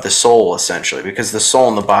the soul, essentially, because the soul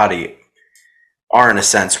and the body are in a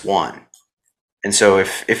sense one. And so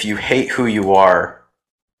if you hate who you are,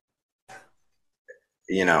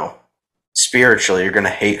 spiritually, you're going to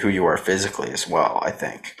hate who you are physically as well, I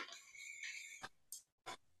think.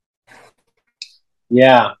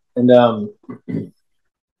 Yeah. And the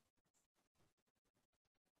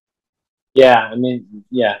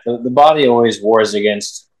body always wars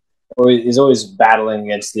against, or is always battling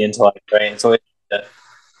against the intellect, right? It's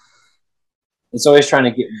always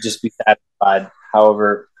trying to just be satisfied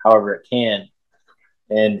however it can.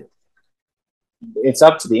 And it's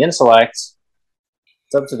up to the intellect,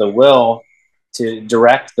 it's up to the will to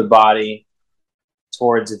direct the body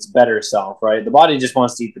towards its better self, right? The body just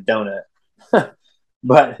wants to eat the donut.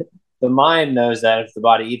 But the mind knows that if the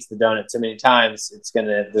body eats the donut too many times,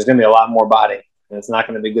 there's gonna be a lot more body, and it's not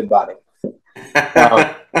gonna be good body.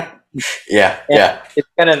 Yeah. It's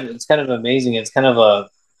kind of amazing. It's kind of I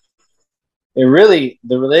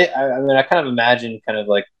kind of imagine kind of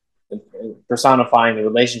like personifying the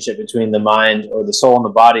relationship between the mind or the soul and the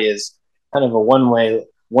body is kind of a one-way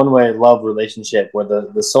love relationship where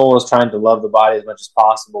the soul is trying to love the body as much as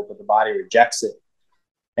possible, but the body rejects it.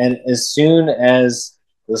 And as soon as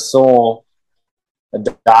the soul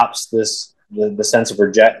adopts the sense of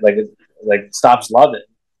reject, like stops loving,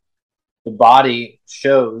 the body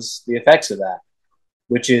shows the effects of that,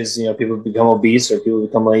 which is, people become obese or people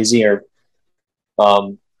become lazy, or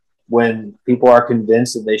when people are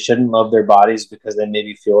convinced that they shouldn't love their bodies because they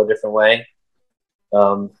maybe feel a different way,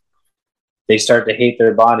 they start to hate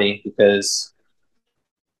their body because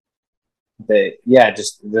it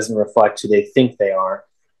just doesn't reflect who they think they are.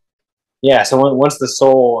 Yeah, so once the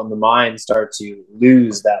soul and the mind start to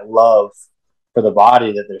lose that love for the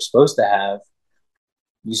body that they're supposed to have,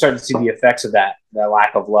 you start to see the effects of that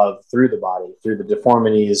lack of love through the body, through the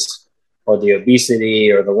deformities or the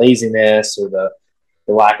obesity or the laziness or the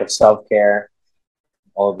the lack of self-care,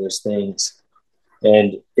 all of those things.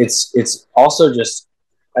 And it's also just,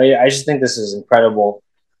 I just think this is incredible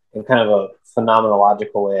in kind of a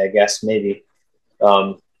phenomenological way, I guess, maybe,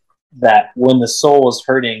 that when the soul is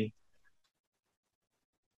hurting,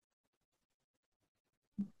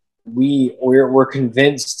 we're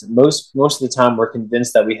convinced, most of the time we're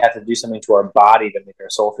convinced that we have to do something to our body to make our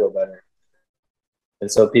soul feel better.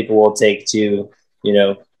 And so people will take to,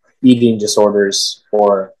 eating disorders,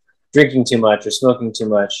 or drinking too much, or smoking too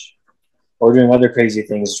much, or doing other crazy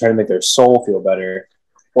things to try to make their soul feel better,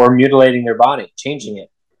 or mutilating their body, changing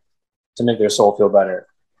it to make their soul feel better.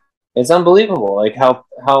 It's unbelievable, like how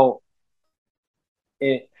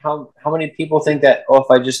many people think that, oh,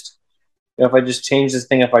 if I just change this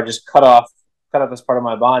thing, if I just cut off this part of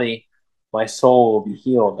my body, my soul will be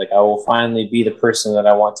healed. Like, I will finally be the person that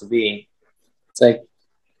I want to be. It's like,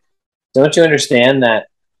 don't you understand that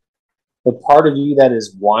the part of you that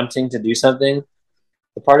is wanting to do something,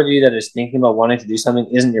 the part of you that is thinking about wanting to do something,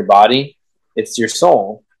 isn't your body, it's your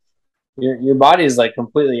soul. Your body is like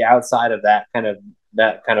completely outside of that kind of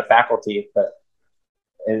faculty, but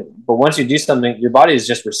once you do something, your body is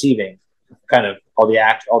just receiving kind of all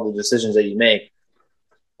the decisions that you make.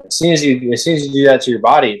 As soon as you do that to your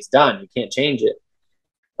body, it's done. You can't change it,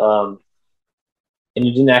 and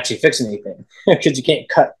you didn't actually fix anything because you can't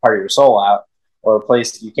cut part of your soul out or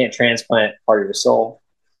replace. You can't transplant part of your soul.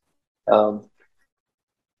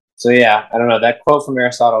 So yeah, I don't know. That quote from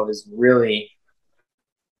Aristotle is really,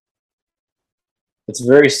 it's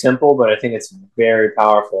very simple, but I think it's very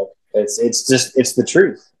powerful. It's the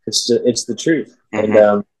truth. It's the truth, mm-hmm.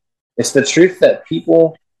 And it's the truth that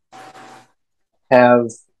people have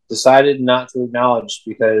decided not to acknowledge,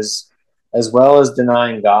 because as well as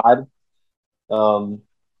denying God,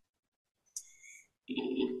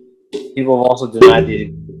 people have also denied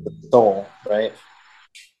the soul, right?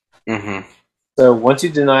 Mm-hmm. So once you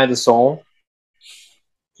deny the soul,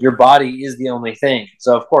 your body is the only thing.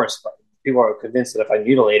 So of course, people are convinced that if I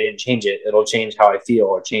mutilate it and change it, it'll change how I feel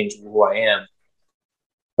or change who I am.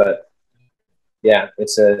 But yeah,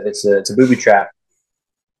 it's a booby trap.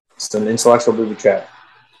 It's an intellectual booby trap.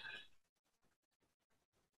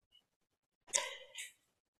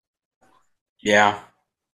 Yeah.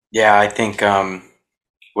 I think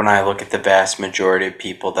when I look at the vast majority of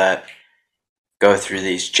people that go through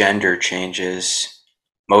these gender changes,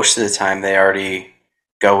 most of the time they already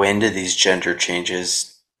go into these gender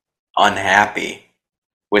changes unhappy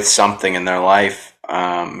with something in their life,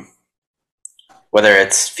 whether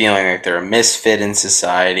it's feeling like they're a misfit in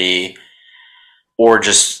society or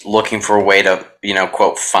just looking for a way to,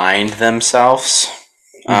 quote, find themselves.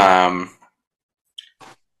 Mm.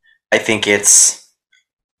 I think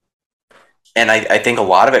I think a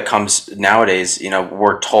lot of it comes nowadays,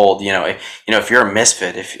 we're told, if you're a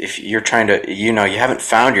misfit, if you're trying to, you haven't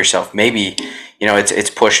found yourself, maybe, it's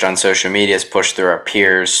pushed on social media, it's pushed through our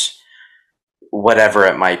peers, whatever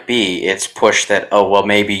it might be, it's pushed that, oh, well,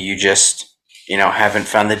 maybe you just, haven't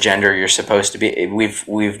found the gender you're supposed to be.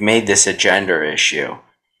 We've made this a gender issue.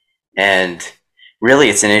 And really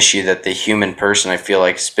it's an issue that the human person, I feel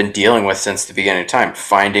like, has been dealing with since the beginning of time,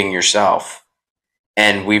 finding yourself.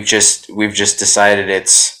 And we've just decided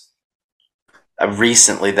it's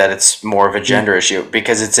recently that it's more of a gender issue,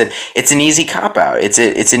 because it's an easy cop out.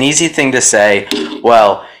 It's an easy thing to say,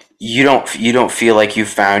 well, you don't feel like you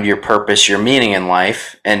found your purpose, your meaning in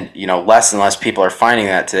life. And less and less people are finding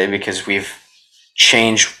that today, because we've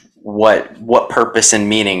changed what purpose and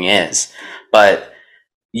meaning is. But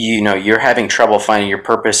you're having trouble finding your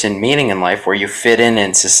purpose and meaning in life, where you fit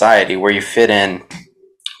in society, where you fit in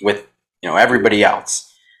with everybody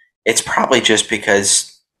else. It's probably just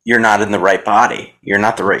because you're not in the right body, you're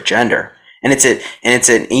not the right gender. And it's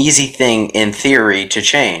an easy thing in theory to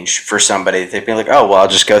change for somebody. They'd be like, oh, well, I'll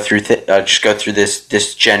just go through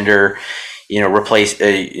this gender,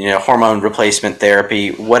 hormone replacement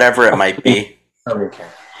therapy, whatever it might be. Okay.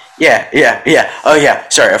 Yeah. Oh yeah.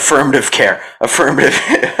 Sorry. Affirmative care.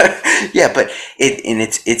 Yeah, but it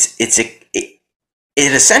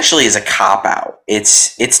essentially is a cop out.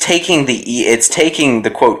 It's taking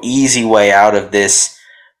the quote easy way out of this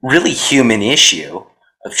really human issue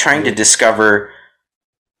of trying to discover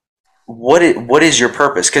what is your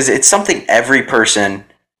purpose, because it's something every person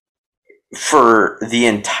for the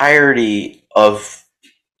entirety of,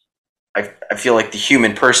 I feel like the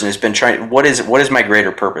human person has been trying. What is my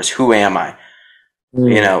greater purpose? Who am I?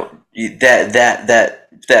 That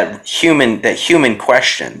human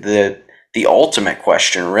question, the ultimate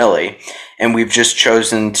question, really. And we've just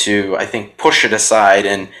chosen to, I think, push it aside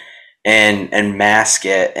and mask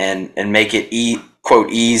it and make it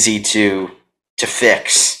quote easy to to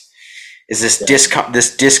fix is this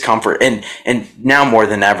this discomfort, and now more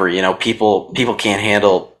than ever, you know, people can't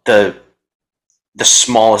handle the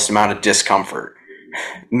smallest amount of discomfort,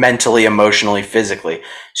 mentally, emotionally, physically.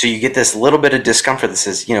 So you get this little bit of discomfort that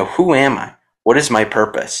says, you know, who am I? What is my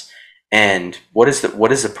purpose? And what is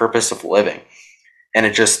the purpose of living? And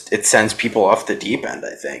it sends people off the deep end,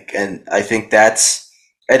 I think. And I think that's,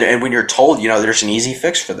 and when you're told, you know, there's an easy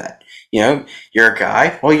fix for that. You know, you're a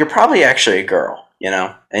guy, well, you're probably actually a girl, you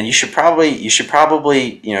know, and you should probably,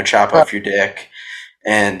 you know, chop off your dick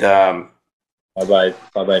and, Bye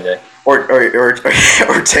bye day. or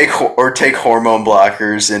take hormone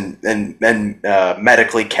blockers and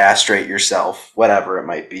medically castrate yourself, whatever it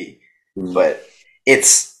might be. But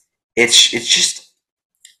it's just,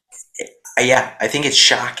 yeah, I think it's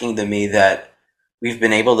shocking to me that we've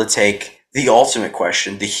been able to take the ultimate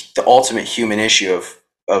question, the ultimate human issue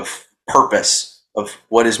of purpose, of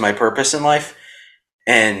what is my purpose in life,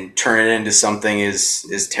 and turn it into something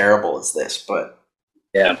as terrible as this. But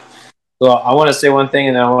yeah. Well, I want to say one thing,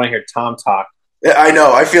 and then I want to hear Tom talk. I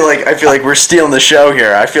know. I feel like we're stealing the show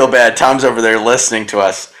here. I feel bad. Tom's over there listening to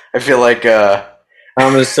us. I feel like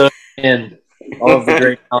Tom is so in all of the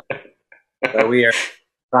great knowledge that we are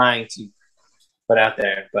trying to put out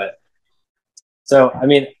there. But so, I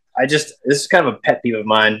mean, this is kind of a pet peeve of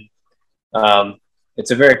mine.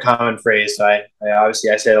 It's a very common phrase. So I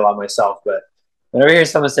obviously I say it a lot myself, but whenever I hear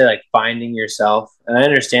someone say like finding yourself, and I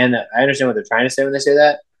understand what they're trying to say when they say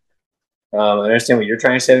that. I understand what you're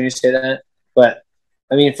trying to say when you say that, but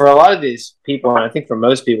I mean, for a lot of these people, and I think for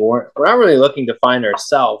most people, we're not really looking to find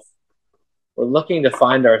ourselves. We're looking to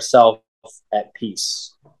find ourselves at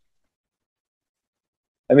peace.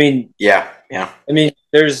 I mean, yeah. I mean,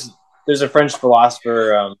 there's a French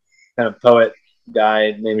philosopher, kind of poet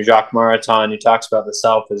guy named Jacques Maritain who talks about the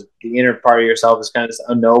self as the inner part of yourself is kind of this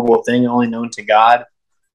unknowable thing only known to God.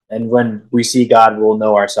 And when we see God, we'll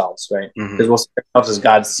know ourselves, right? Because we'll see ourselves as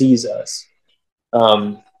God sees us.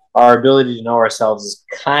 Our ability to know ourselves is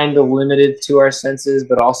kind of limited to our senses,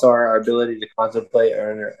 but also our ability to contemplate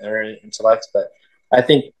our intellects. But I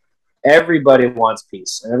think everybody wants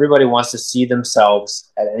peace, and everybody wants to see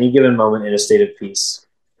themselves at any given moment in a state of peace.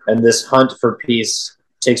 And this hunt for peace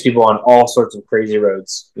takes people on all sorts of crazy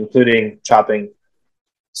roads, including chopping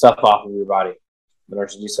stuff off of your body in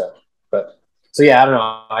order to do so. But so yeah, I don't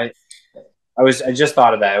know. I just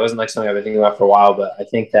thought of that. It wasn't like something I've been thinking about for a while, but I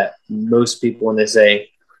think that most people, when they say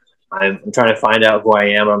I'm trying to find out who I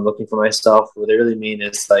am, I'm looking for myself, what they really mean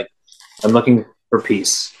is like I'm looking for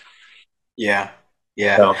peace. Yeah.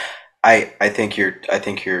 So, I think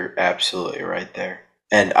you're absolutely right there.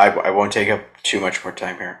 And I won't take up too much more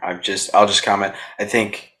time here. I'll just comment. I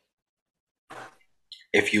think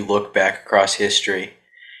if you look back across history,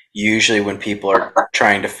 usually when people are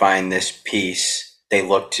trying to find this peace, they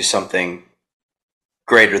look to something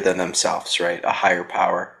greater than themselves, right? A higher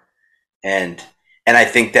power. And I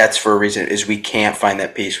think that's for a reason, is we can't find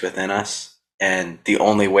that peace within us. And the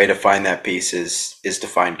only way to find that peace is to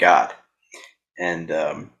find God. And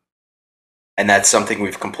that's something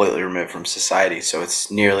we've completely removed from society. So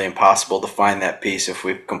it's nearly impossible to find that peace if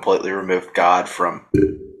we've completely removed God from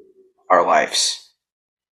our lives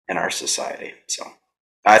and our society. So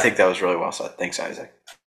I think that was really well said. Thanks, Isaac.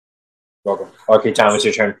 welcome. Okay, Tom, it's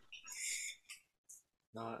your turn.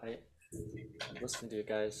 No, I'm listening to you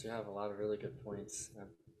guys. You have a lot of really good points.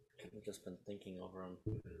 I've just been thinking over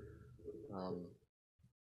them.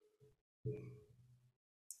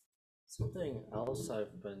 Something else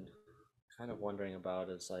I've been kind of wondering about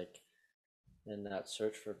is like in that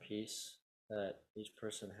search for peace that each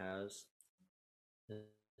person has.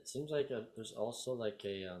 It seems like there's also like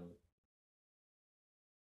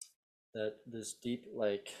that this deep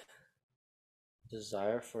like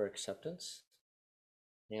desire for acceptance,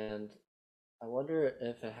 and I wonder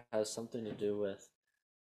if it has something to do with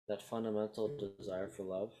that fundamental desire for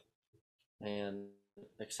love. And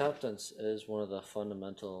acceptance is one of the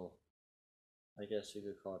fundamental, I guess you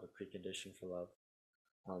could call it a precondition for love.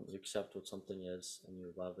 You accept what something is and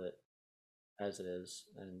you love it as it is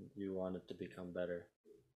and you want it to become better.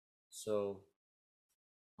 So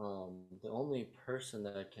the only person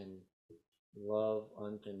that can love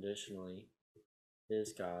unconditionally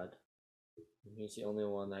is God. And he's the only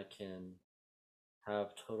one that can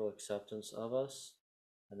have total acceptance of us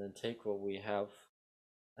and then take what we have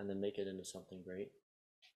and then make it into something great.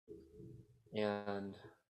 And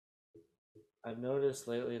I've noticed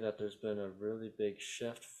lately that there's been a really big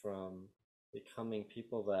shift from becoming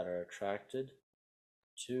people that are attracted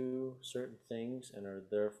to certain things and are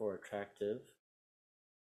therefore attractive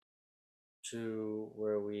to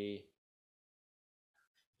where we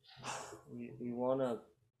we want to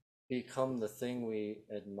become the thing we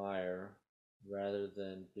admire rather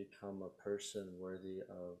than become a person worthy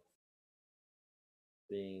of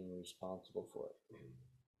being responsible for it.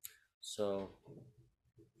 So,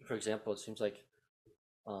 for example, it seems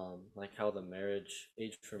like how the marriage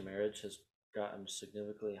age for marriage has gotten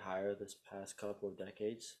significantly higher this past couple of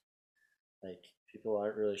decades. Like people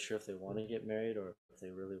aren't really sure if they want to get married or if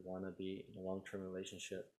they really want to be in a long-term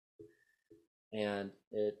relationship, and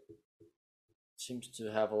it seems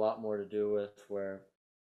to have a lot more to do with where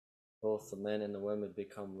both the men and the women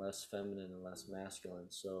become less feminine and less masculine.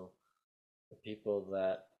 So the people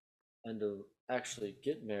that end up actually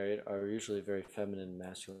get married are usually very feminine,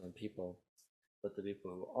 masculine people, but the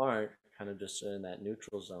people who aren't kind of just in that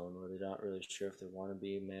neutral zone where they're not really sure if they want to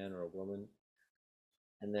be a man or a woman.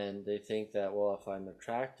 And then they think that, well, if I'm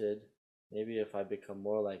attracted, maybe if I become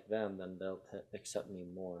more like them, then they'll accept me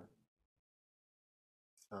more.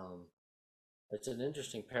 Um, it's an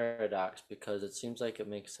interesting paradox because it seems like it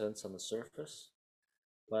makes sense on the surface,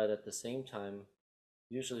 but at the same time,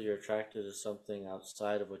 usually you're attracted to something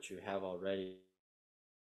outside of what you have already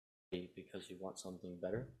because you want something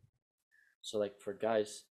better. So, like for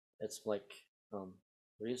guys, it's like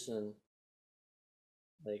reason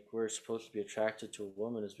like we're supposed to be attracted to a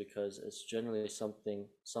woman is because it's generally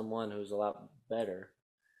someone who's a lot better,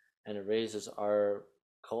 and it raises our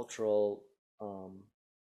cultural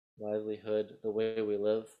livelihood, the way we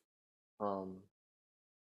live, um,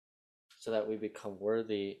 so that we become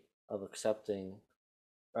worthy of accepting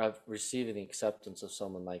or of receiving the acceptance of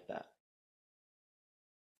someone like that.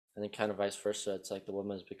 And then kind of vice versa, it's like the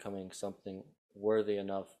woman is becoming something worthy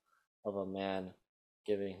enough of a man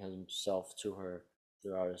giving himself to her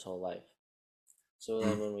throughout his whole life. So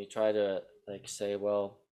then when we try to like say,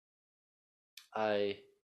 well, I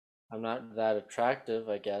I'm not that attractive,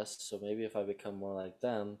 I guess, so maybe if I become more like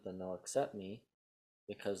them, then they'll accept me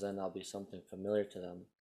because then I'll be something familiar to them.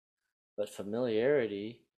 But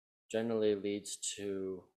familiarity generally leads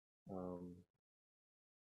to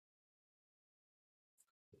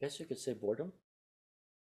I guess you could say boredom.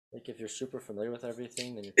 Like if you're super familiar with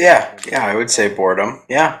everything, then you're Yeah, kind of yeah, I bored would with all say of it. boredom.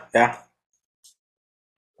 Yeah, yeah.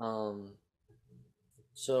 Um,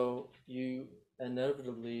 so you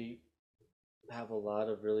inevitably have a lot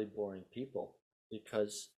of really boring people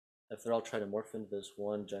because if they're all trying to morph into this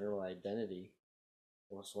one general identity,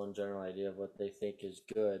 or this one general idea of what they think is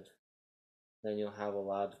good, then you'll have a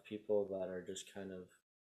lot of people that are just kind of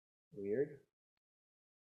weird.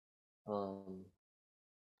 Um,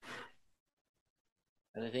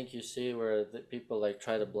 and I think you see where the people like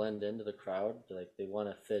try to blend into the crowd, like they want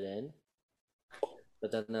to fit in,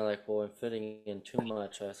 but then they're like, well, I'm fitting in too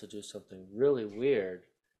much. I have to do something really weird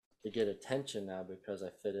to get attention now because I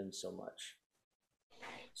fit in so much.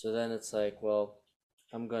 So then it's like, well,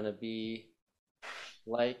 I'm gonna be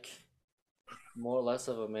like more or less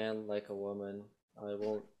of a man, like a woman. I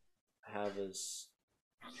won't have as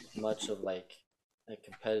much of like a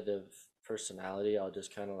competitive personality. I'll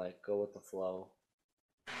just kind of like go with the flow.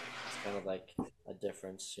 It's kind of like a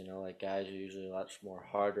difference, like guys are usually much more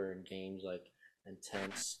harder in games, like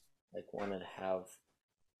intense, like want to have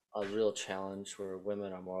a real challenge where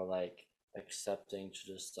women are more like accepting to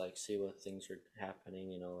just like see what things are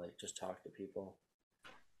happening, like just talk to people.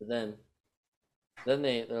 But then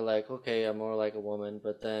they're like, okay, I'm more like a woman,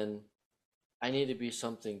 but then I need to be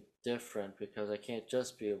something different because I can't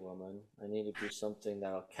just be a woman. I need to be something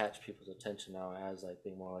that'll catch people's attention now as like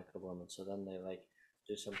being more like a woman. So then they like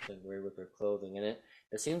do something weird with their clothing, and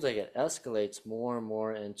it seems like it escalates more and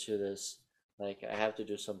more into this like I have to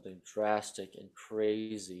do something drastic and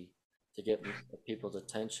crazy to get people's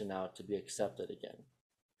attention now to be accepted again.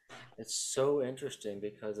 It's so interesting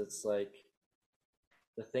because it's like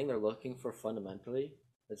the thing they're looking for fundamentally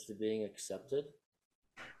is to being accepted.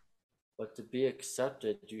 But to be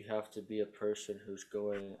accepted, you have to be a person who's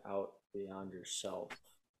going out beyond yourself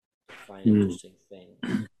to find Hmm. interesting things.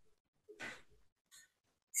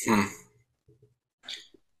 Hmm.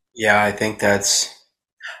 Yeah, I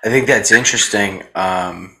think that's interesting.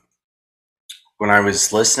 When I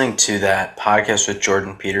was listening to that podcast with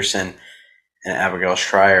Jordan Peterson and Abigail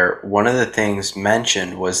Schreier, one of the things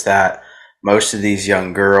mentioned was that most of these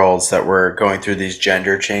young girls that were going through these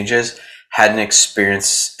gender changes hadn't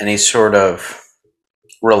experienced any sort of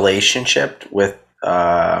relationship with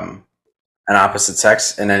an opposite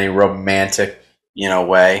sex in any romantic,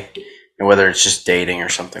 way, and whether it's just dating or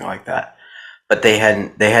something like that. But they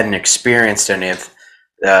hadn't experienced any of.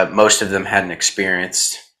 Most of them hadn't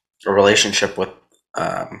experienced a relationship with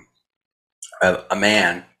um, a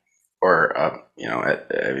man or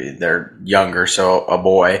I mean, they're younger, so a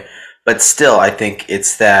boy, But still, I think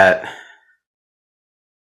that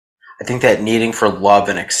needing for love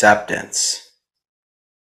and acceptance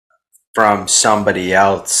from somebody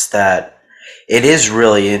else, that it is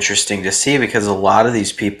really interesting to see, because a lot of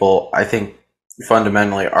these people, I think,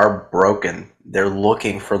 fundamentally are broken. They're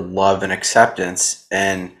looking for love and acceptance,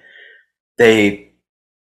 and I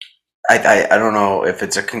don't know if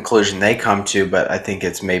it's a conclusion they come to, but I think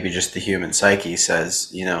it's maybe just the human psyche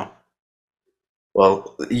says,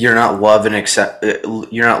 well, you're not loved and accepted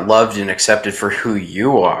for who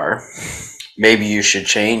you are. Maybe you should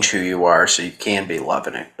change who you are so you can be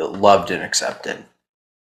loved and accepted.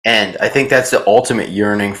 And I think that's the ultimate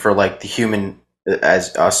yearning for, like, the human,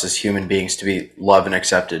 as human beings, to be loved and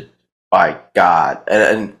accepted by God.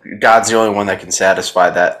 And God's the only one that can satisfy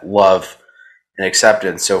that love and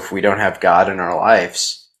acceptance. So if we don't have God in our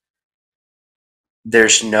lives,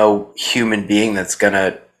 there's no human being that's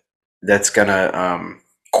gonna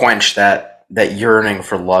quench that yearning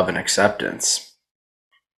for love and acceptance.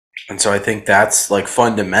 And so I think that's, like,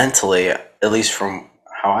 fundamentally, at least from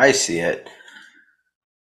how I see it,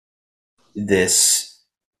 this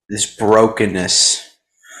brokenness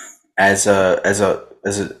as a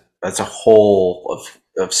whole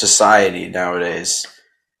of society nowadays.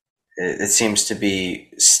 It seems to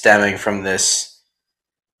be stemming from this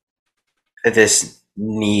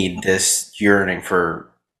need, this yearning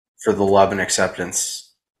for the love and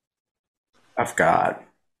acceptance of God.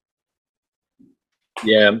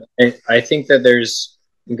 Yeah, I think that there's,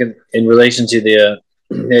 in relation to the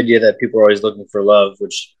idea that people are always looking for love,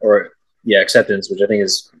 acceptance, which I think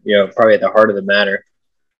is, probably at the heart of the matter. It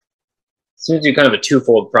seems to be kind of a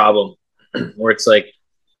twofold problem, where it's like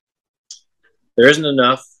there isn't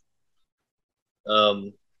enough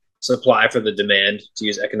supply for the demand, to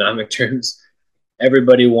use economic terms.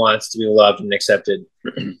 Everybody wants to be loved and accepted,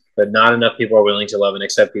 but not enough people are willing to love and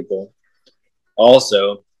accept people.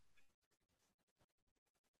 Also,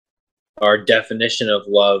 our definition of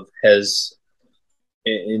love has,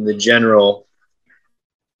 in the general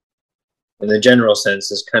sense,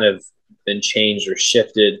 has kind of been changed or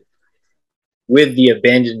shifted with the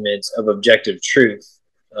abandonment of objective truth.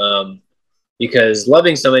 Because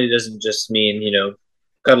loving somebody doesn't just mean,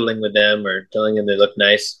 cuddling with them or telling them they look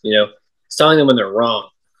nice. It's telling them when they're wrong.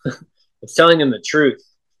 It's telling them the truth.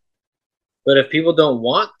 But if people don't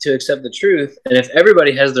want to accept the truth, and if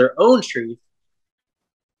everybody has their own truth,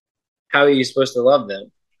 how are you supposed to love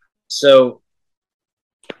them? So,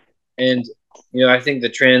 and, I think the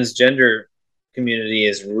transgender community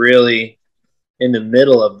is really in the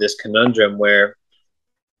middle of this conundrum where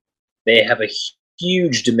they have a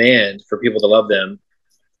huge demand for people to love them,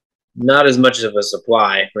 not as much of a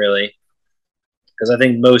supply, really. Because I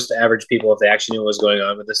think most average people, if they actually knew what was going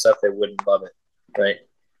on with this stuff, they wouldn't love it, right?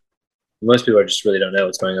 Most people just really don't know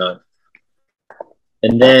what's going on.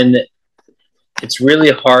 And then it's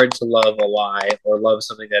really hard to love a lie or love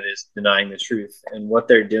something that is denying the truth. And what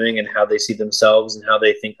they're doing and how they see themselves and how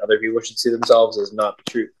they think other people should see themselves is not the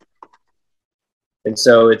truth. And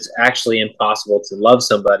so it's actually impossible to love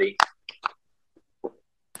somebody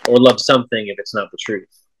or love something if it's not the truth.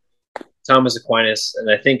 Thomas Aquinas,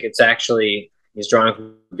 and I think it's actually, he's drawing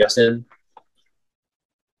from Augustine,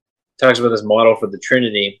 talks about this model for the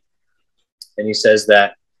Trinity, and he says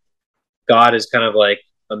that God is kind of like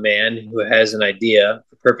a man who has an idea,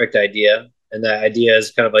 a perfect idea, and that idea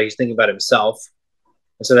is kind of like he's thinking about himself.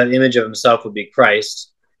 And so that image of himself would be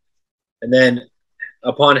Christ. And then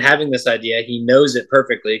upon having this idea, he knows it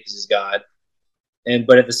perfectly because he's God.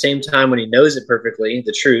 But at the same time, when he knows it perfectly,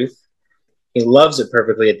 the truth, he loves it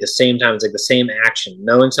perfectly at the same time. It's like the same action.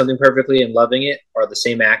 Knowing something perfectly and loving it are the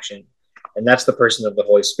same action. And that's the person of the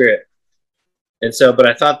Holy Spirit. And so, but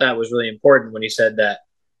I thought that was really important when he said that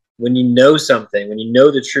when you know something, when you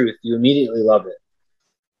know the truth, you immediately love it.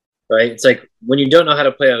 Right? It's like when you don't know how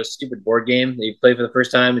to play a stupid board game that you play for the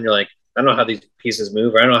first time and you're like, I don't know how these pieces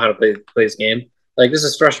move, or I don't know how to play this game. Like, this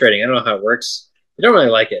is frustrating. I don't know how it works. You don't really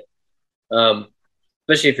like it.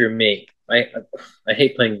 Especially if you're me. I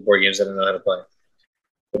hate playing board games I don't know how to play.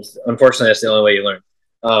 Unfortunately, that's the only way you learn.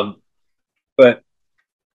 But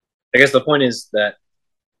I guess the point is that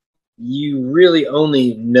you really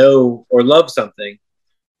only know or love something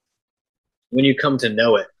when you come to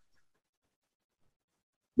know it.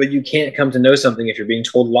 But you can't come to know something if you're being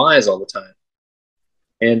told lies all the time.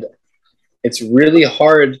 And it's really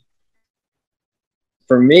hard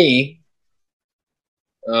for me,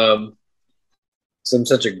 so I'm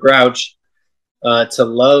such a grouch, to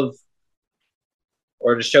love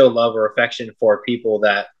or to show love or affection for people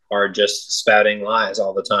that are just spouting lies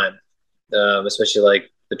all the time, especially like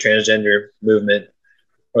the transgender movement.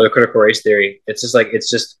 or the critical race theory. It's just like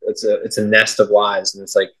it's a nest of lies, and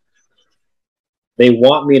it's like they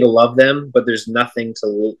want me to love them, but there's nothing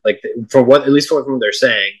to like for what at least for what they're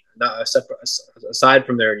saying. Not aside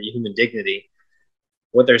from their human dignity,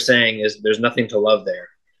 what they're saying is there's nothing to love there.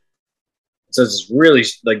 So it's this really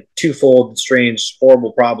like twofold, strange,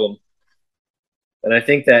 horrible problem. And I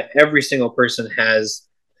think that every single person has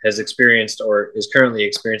experienced or is currently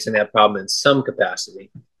experiencing that problem in some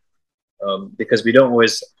capacity, because we don't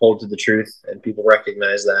always hold to the truth, and people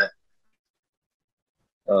recognize that.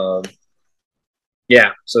 Um,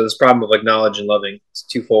 yeah, so this problem of like knowledge and loving, it's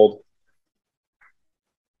twofold.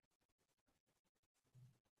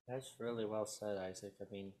 That's really well said, Isaac. I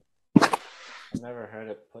mean, I've never heard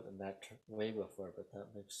it put in that way before, but that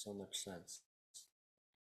makes so much sense.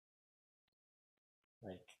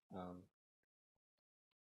 Like,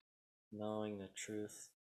 knowing the truth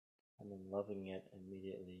and then loving it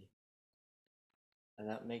immediately. And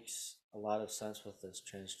that makes a lot of sense with this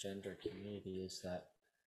transgender community, is that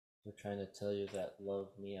they're trying to tell you that love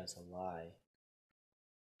me as a lie.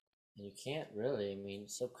 And you can't really, I mean,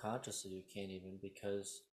 subconsciously you can't even,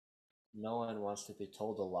 because no one wants to be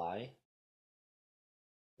told a lie.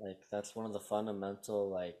 Like, that's one of the fundamental,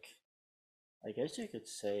 like, I guess you could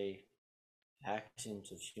say,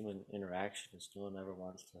 axioms of human interaction is no one ever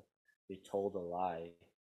wants to be told a lie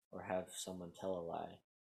or have someone tell a lie.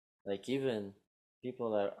 Like, even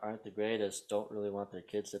people that aren't the greatest don't really want their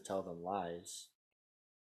kids to tell them lies.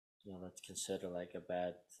 You know, that's considered like a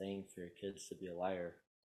bad thing for your kids to be a liar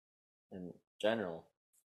in general.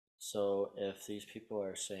 So if these people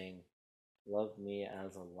are saying, love me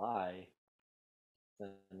as a lie, then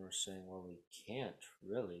we're saying, well, we can't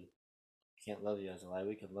really. We can't love you as a lie.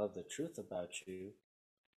 We can love the truth about you,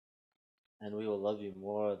 and we will love you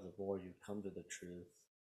more the more you come to the truth.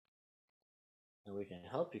 And we can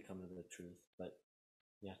help you come to the truth, but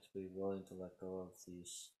you have to be willing to let go of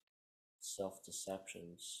these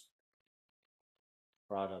self-deceptions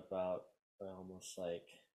brought about by almost like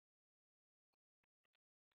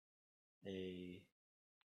a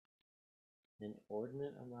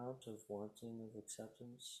inordinate amount of wanting of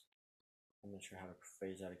acceptance. I'm not sure how to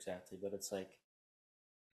phrase that exactly, but it's like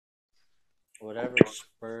whatever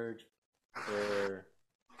spurred their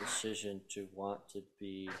decision to want to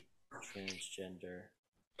be transgender,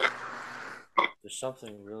 there's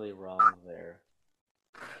something really wrong there.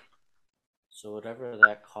 So whatever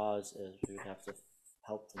that cause is, we would have to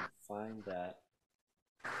help them find that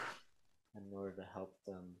in order to help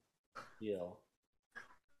them heal.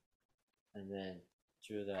 And then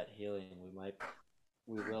through that healing,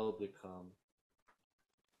 we will become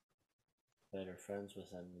better friends with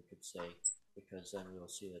them, we could say, because then we'll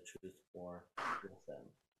see the truth more with them.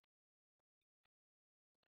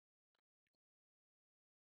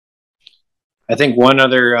 I think one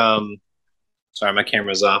other sorry, my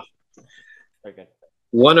camera's off. Very good.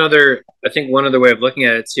 One other way of looking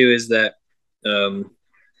at it too is that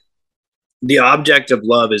the object of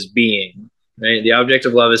love is being, right? The object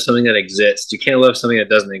of love is something that exists. You can't love something that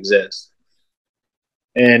doesn't exist.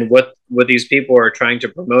 And what these people are trying to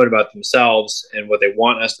promote about themselves and what they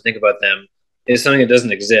want us to think about them is something that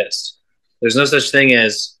doesn't exist. There's no such thing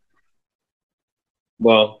as,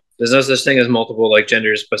 well, there's no such thing as multiple like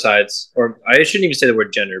genders besides, or I shouldn't even say the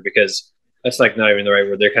word gender because that's like not even the right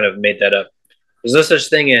word. They kind of made that up. There's no such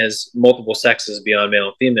thing as multiple sexes beyond male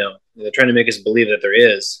and female. They're trying to make us believe that there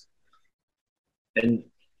is. And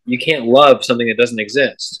you can't love something that doesn't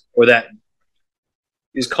exist or that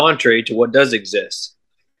is contrary to what does exist.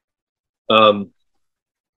 And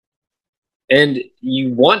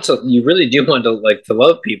you really do want to like to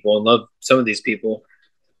love people and love some of these people,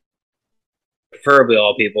 preferably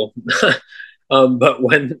all people. But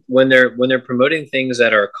when they're promoting things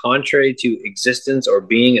that are contrary to existence or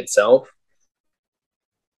being itself,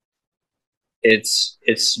 it's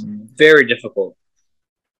very difficult.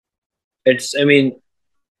 I mean,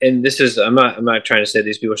 and this is I'm not trying to say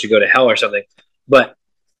these people should go to hell or something, but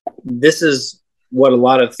this is what a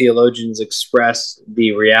lot of theologians express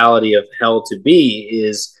the reality of hell to be,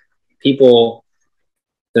 is people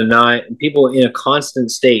people in a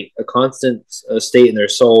constant state in their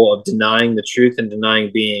soul of denying the truth and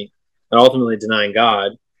denying being, and ultimately denying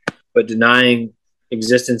God, but denying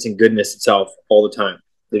existence and goodness itself all the time.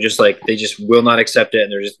 They're just like, they just will not accept it,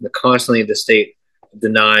 and they're just constantly in the state of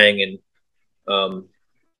denying and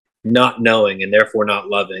not knowing, and therefore not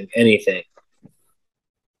loving anything.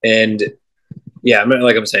 And yeah,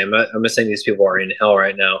 I'm saying, I'm not saying these people are in hell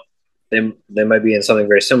right now. They might be in something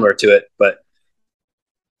very similar to it, but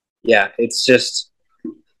yeah, it's just,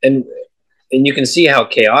 and and you can see how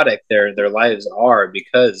chaotic their lives are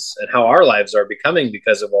because, and how our lives are becoming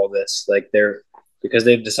because of all this. Like because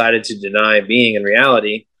they've decided to deny being in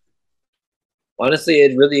reality. Honestly,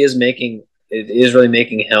 it is really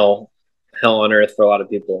making hell on earth for a lot of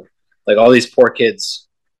people. Like all these poor kids,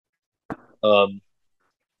 um,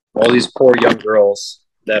 all these poor young girls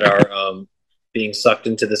that are being sucked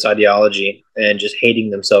into this ideology and just hating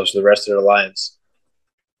themselves for the rest of their lives.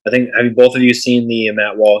 I think, have both of you seen the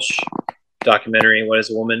Matt Walsh documentary, What is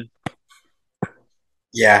a Woman?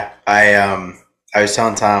 Yeah, I was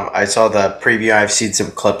telling Tom I saw the preview. I've seen some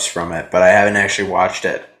clips from it, but I haven't actually watched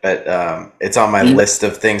it. But it's on my list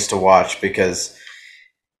of things to watch because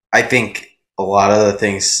I think a lot of the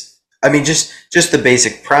things. I mean, just the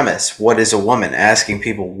basic premise: what is a woman? Asking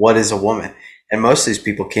people what is a woman, and most of these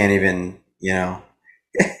people can't even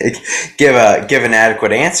give an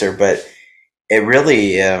adequate answer. But it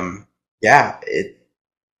really, yeah, it.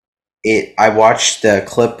 I watched the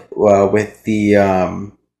clip with the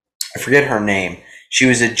I forget her name. She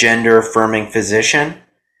was a gender affirming physician,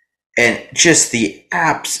 and just the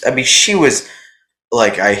apps. I mean, she was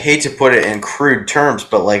like, I hate to put it in crude terms,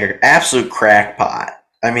 but like an absolute crackpot.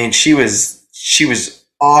 I mean, she was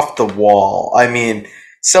off the wall. I mean,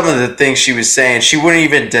 some of the things she was saying, she wouldn't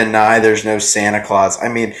even deny there's no Santa Claus. I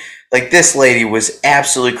mean, like this lady was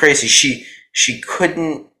absolutely crazy. She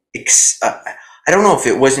couldn't. I don't know if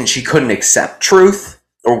it wasn't she couldn't accept truth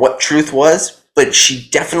or what truth was, but she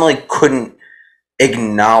definitely couldn't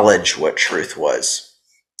acknowledge what truth was.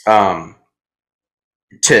 Um,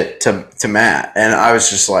 to Matt, and I was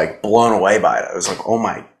just like blown away by it. I was like, oh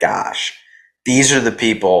my gosh, these are the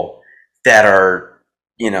people that are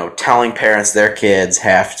telling parents their kids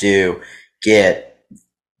have to get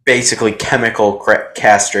basically chemical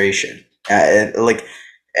castration, like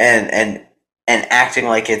and acting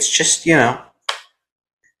like it's just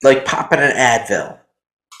like popping an Advil.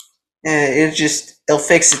 It'll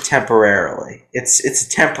fix it temporarily. It's a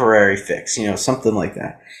temporary fix, something like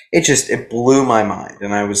that. It blew my mind,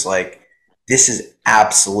 and I was like, this is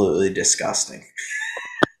absolutely disgusting.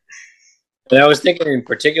 And I was thinking in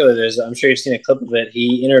particular, I'm sure you've seen a clip of it.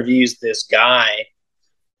 He interviews this guy.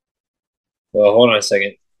 Well, hold on a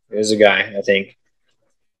second. There's a guy, I think.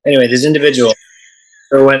 Anyway, this individual.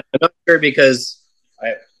 I'm not sure because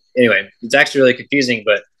anyway, it's actually really confusing,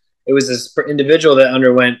 but it was this individual that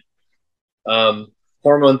underwent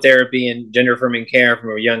hormone therapy and gender affirming care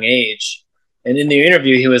from a young age. And in the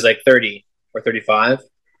interview, he was like 30 or 35.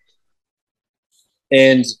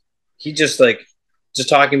 And he just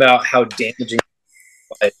talking about how damaging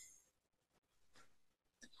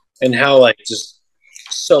and how like just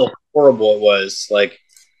so horrible it was. Like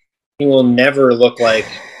he will never look like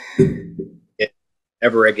it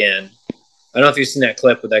ever again. I don't know if you've seen that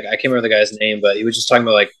clip with that. I can't remember the guy's name, but he was just talking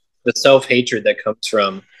about like the self-hatred that comes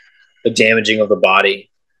from the damaging of the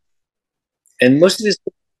body. And most of these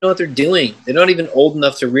people don't know what they're doing. They're not even old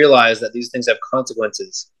enough to realize that these things have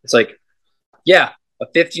consequences. It's like, yeah, a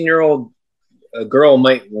 15-year-old girl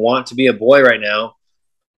might want to be a boy right now.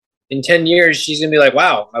 In 10 years, she's going to be like,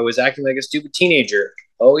 wow, I was acting like a stupid teenager.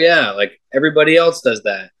 Oh, yeah, like everybody else does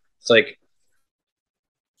that. It's like,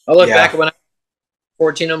 I look back when I was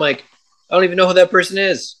 14, I'm like, I don't even know who that person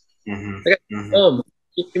is. He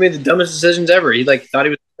made the dumbest decisions ever. He like thought he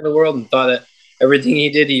was in the world and thought that everything he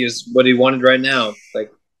did, he was what he wanted right now.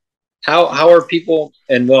 Like, how are people?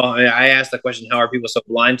 And well, I asked the question: how are people so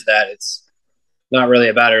blind to that? It's not really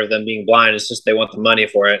a matter of them being blind. It's just they want the money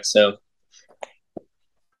for it. So,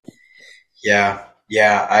 yeah.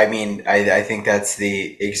 I mean, I think that's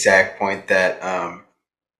the exact point that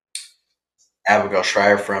Abigail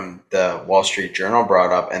Shrier from the Wall Street Journal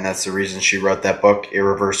brought up, and that's the reason she wrote that book,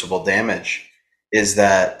 Irreversible Damage, is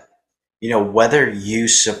that whether you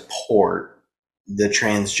support the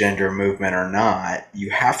transgender movement or not,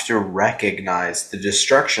 you have to recognize the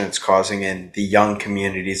destruction it's causing in the young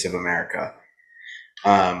communities of America,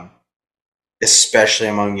 especially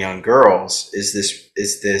among young girls. Is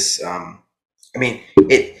this? I mean,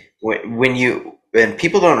 when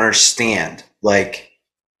people don't understand, like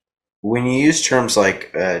when you use terms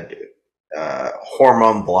like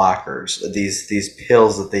hormone blockers, these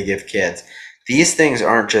pills that they give kids. These things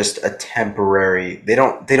aren't just a temporary. They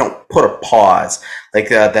don't put a pause like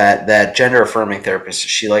that gender affirming therapist.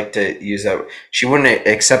 She liked to use that. She wouldn't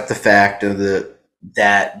accept the fact of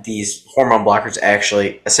that these hormone blockers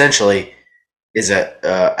actually essentially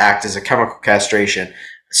act as a chemical castration.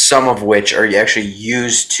 Some of which are actually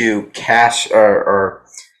used to cast or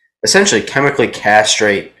essentially chemically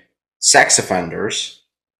castrate sex offenders.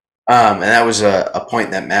 And that was a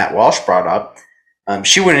point that Matt Walsh brought up.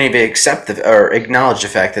 She wouldn't even accept or acknowledge the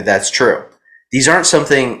fact that that's true. these aren't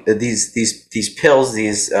something, these pills,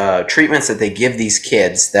 these treatments that they give these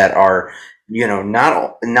kids that are,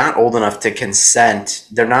 not old enough to consent.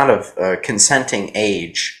 They're not of consenting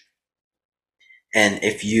age. And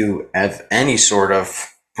if you have any sort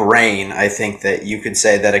of brain, I think that you could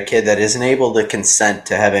say that a kid that isn't able to consent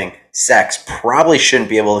to having sex probably shouldn't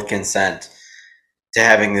be able to consent to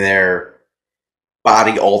having their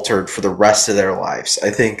body altered for the rest of their lives. I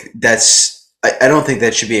don't think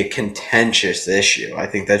that should be a contentious issue. I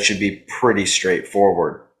think that should be pretty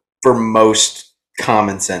straightforward for most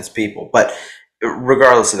common sense people. But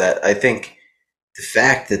regardless of that, I think the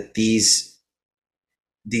fact that these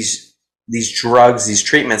these drugs, these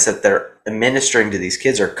treatments that they're administering to these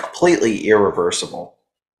kids are completely irreversible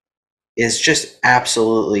is just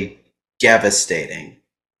absolutely devastating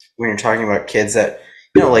when you're talking about kids that,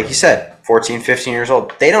 like you said, 14, 15 years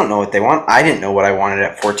old, they don't know what they want. I didn't know what I wanted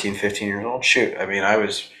at 14, 15 years old. Shoot. I mean, I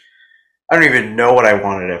don't even know what I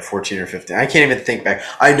wanted at 14 or 15. I can't even think back.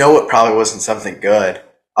 I know it probably wasn't something good.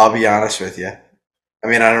 I'll be honest with you. I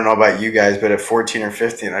mean, I don't know about you guys, but at 14 or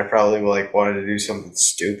 15, I probably wanted to do something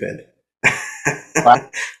stupid. I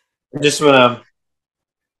just when I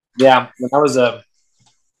was I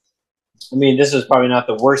mean, this is probably not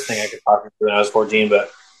the worst thing I could possibly do when I was 14, but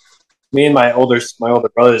me and my older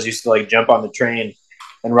brothers used to like jump on the train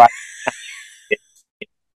and ride.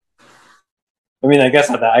 I mean, I guess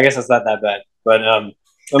it's not that bad, but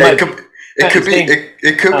It could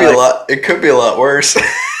it could be a like, lot. It could be a lot worse.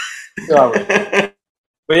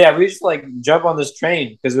 but yeah, we just like jump on this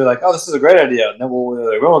train because we're like, oh, this is a great idea. And then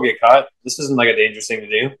we won't get caught. This isn't like a dangerous thing to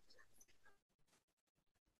do.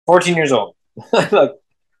 14 years old. Like,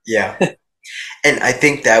 Yeah. And I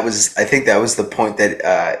think that was the point that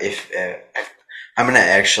if I'm gonna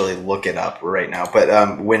actually look it up right now,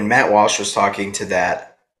 but when Matt Walsh was talking to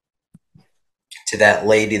that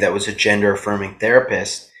lady that was a gender affirming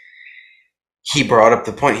therapist, he brought up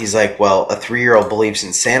the point. He's like, "Well, a 3-year-old believes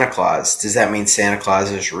in Santa Claus. Does that mean Santa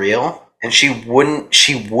Claus is real?" And she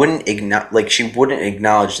wouldn't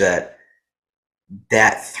acknowledge that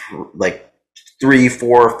like 3,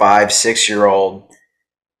 4, 5, 6 year old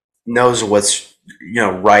knows what's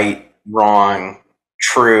right, wrong,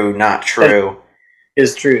 true, not true.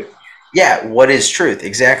 is truth. Yeah, what is truth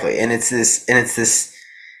exactly? And it's this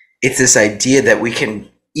idea that we can,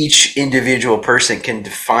 each individual person can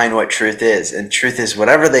define what truth is, and truth is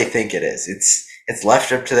whatever they think it is. It's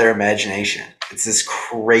left up to their imagination. It's this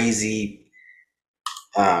crazy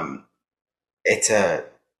um it's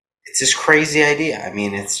this crazy idea. I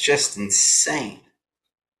mean, it's just insane.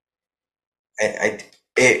 I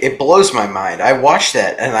it blows my mind. I watched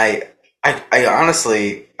that and I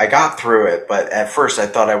honestly I got through it, but at first I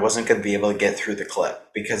thought I wasn't going to be able to get through the clip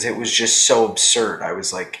because it was just so absurd. I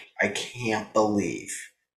was like, I can't believe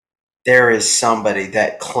there is somebody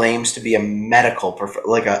that claims to be a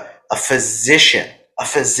like a physician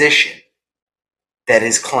that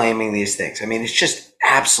is claiming these things. I mean, it's just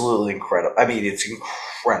absolutely incredible. I mean, it's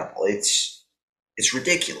incredible. It's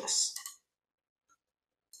ridiculous.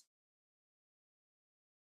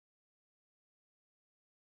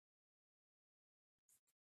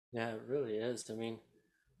 Yeah, it really is. I mean,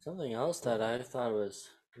 something else that I thought was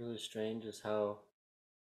really strange is how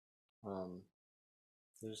um,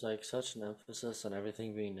 there's like such an emphasis on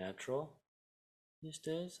everything being natural these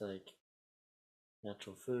days, like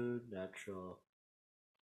natural food, natural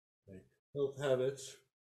like health habits.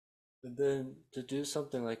 And then to do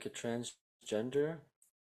something like a transgender,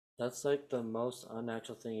 that's like the most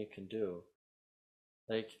unnatural thing you can do.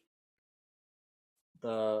 Like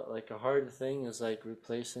a hard thing is like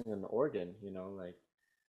replacing an organ, like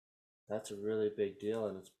that's a really big deal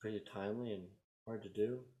and it's pretty timely and hard to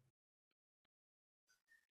do.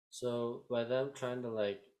 So by them trying to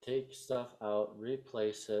like take stuff out,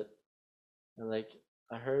 replace it, and like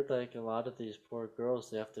I heard like a lot of these poor girls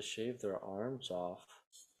they have to shave their arms off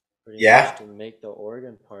pretty much Yeah. to make the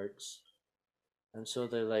organ parts. And so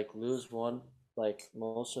they like lose one like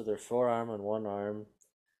most of their forearm and one arm.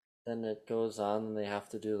 Then it goes on and they have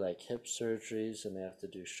to do like hip surgeries and they have to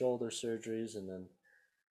do shoulder surgeries and then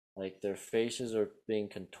like their faces are being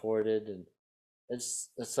contorted and it's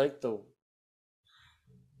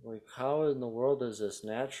like how in the world is this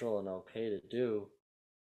natural and okay to do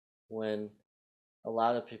when a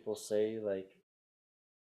lot of people say like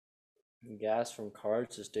gas from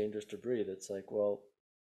cars is dangerous to breathe. It's like, well,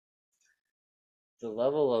 the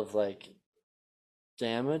level of like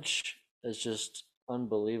damage is just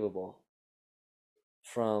unbelievable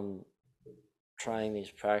from trying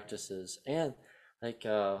these practices. And like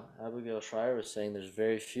Abigail Schreier was saying, there's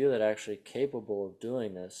very few that are actually capable of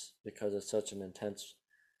doing this because it's such an intense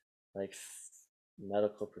like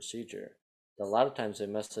medical procedure. A lot of times they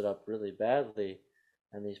mess it up really badly,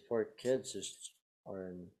 and these poor kids just are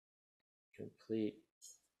in complete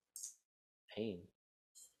pain.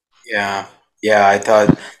 Yeah. Yeah, I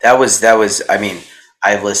thought that was I mean,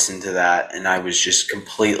 I listened to that and I was just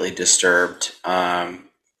completely disturbed.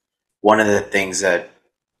 One of the things that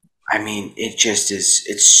I mean, it just is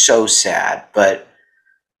it's so sad, but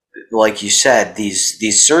like you said, these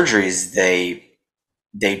surgeries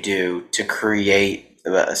they do to create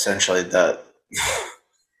essentially the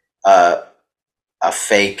uh, a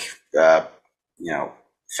fake you know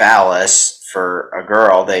phallus for a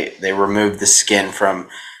girl. They remove the skin from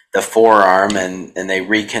the forearm and they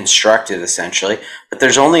reconstruct it essentially. But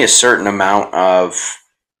there's only a certain amount of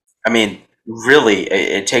I mean, really,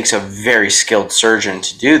 it takes a very skilled surgeon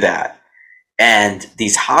to do that. And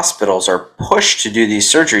these hospitals are pushed to do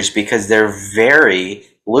these surgeries because they're very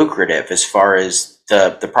lucrative as far as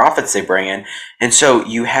the profits they bring in. And so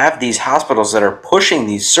you have these hospitals that are pushing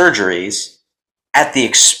these surgeries at the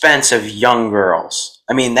expense of young girls.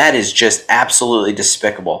 I mean, that is just absolutely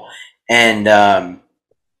despicable. And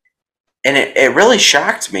it really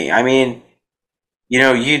shocked me. I mean,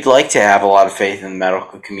 you'd like to have a lot of faith in the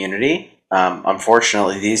medical community.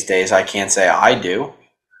 Unfortunately, these days, I can't say I do.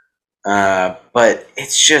 But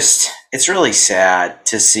it's really sad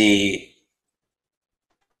to see.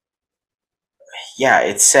 Yeah,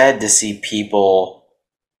 it's sad to see people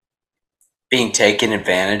being taken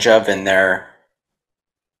advantage of in their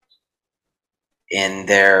in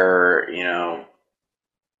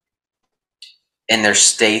their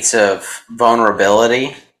states of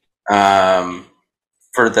vulnerability, um,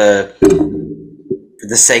 for the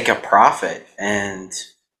sake of profit. And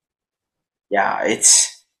yeah,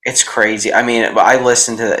 it's crazy. I mean, I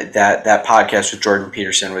listened to that podcast with Jordan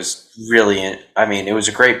Peterson. Was really, I mean, it was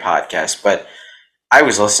a great podcast, but I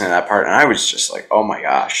was listening to that part and I was just like, oh my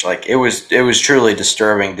gosh, like it was truly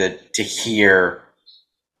disturbing to hear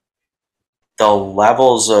the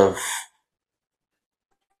levels of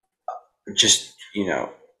just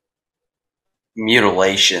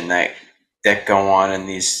mutilation that go on in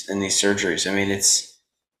these surgeries. I mean,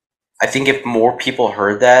 I think if more people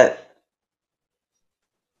heard that,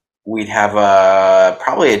 we'd have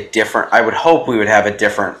probably a different. I would hope we would have a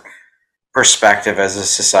different perspective as a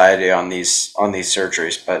society on these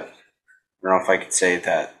surgeries. But I don't know if I could say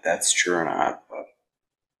that that's true or not.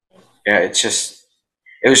 But yeah,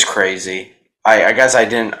 it was crazy. I guess I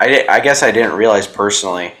guess I didn't realize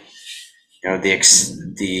personally,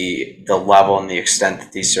 the level and the extent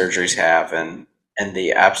that these surgeries have, and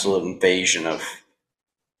the absolute invasion of.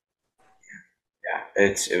 Yeah,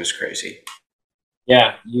 it was crazy.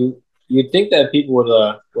 Yeah, you'd think that people would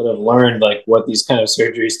have learned like what these kind of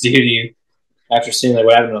surgeries do to you after seeing like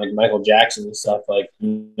what happened to like Michael Jackson and stuff. Like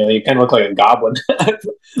you kind of look like a goblin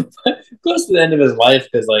close to the end of his life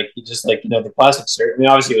because like he just like the plastic surgery. I mean,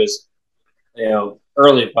 obviously it was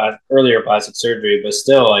earlier plastic surgery, but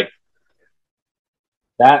still like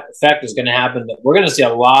that effect is going to happen. We're going to see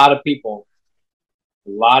a lot of people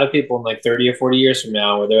in like 30 or 40 years from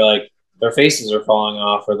now where they're like their faces are falling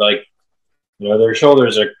off or like their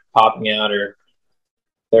shoulders are popping out or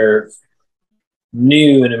their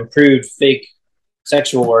new and improved fake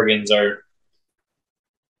sexual organs are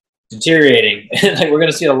deteriorating. Like we're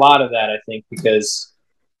going to see a lot of that, I think, because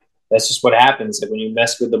that's just what happens. Like when you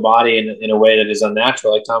mess with the body in a way that is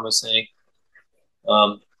unnatural, like Tom was saying,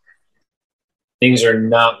 um, things are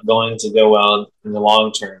not going to go well in the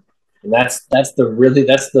long term. And that's the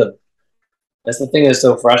thing that's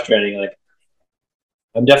so frustrating. Like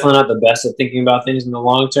I'm definitely not the best at thinking about things in the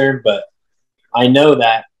long term, but I know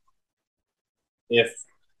that if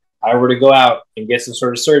I were to go out and get some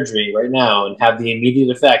sort of surgery right now and have the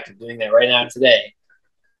immediate effect of doing that right now today,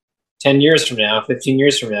 10 years from now, 15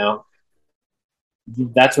 years from now,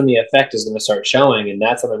 that's when the effect is going to start showing. And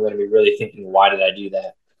that's when I'm going to be really thinking, why did I do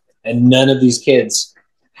that? And none of these kids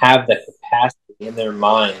have the capacity in their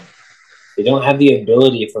mind. They don't have the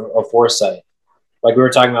ability for foresight. Like we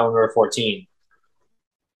were talking about when we were 14.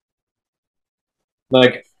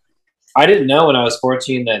 Like I didn't know when I was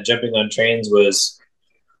 14 that jumping on trains was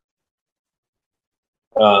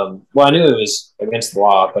well, I knew it was against the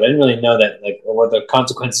law, but I didn't really know that, like, what the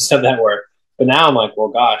consequences of that were. But now I'm like, well,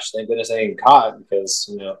 gosh, thank goodness I didn't caught because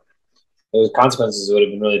those consequences would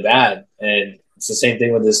have been really bad. And it's the same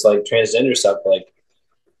thing with this like transgender stuff. Like,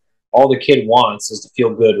 all the kid wants is to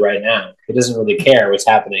feel good right now. He doesn't really care what's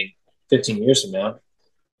happening 15 years from now.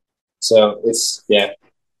 So it's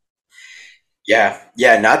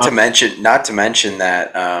Yeah. Not to mention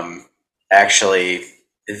that actually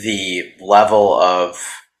the level of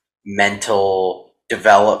mental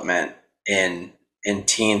development in in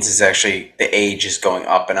teens is actually the age is going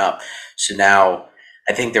up and up. So now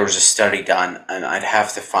I think there was a study done, and I'd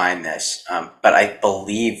have to find this, but I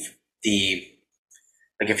believe the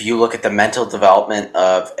like if you look at the mental development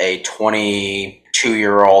of a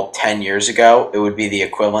 22-year-old 10 years ago, it would be the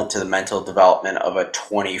equivalent to the mental development of a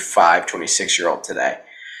 25, 26-year-old today.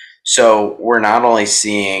 So we're not only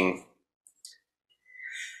seeing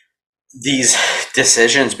these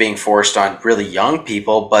decisions being forced on really young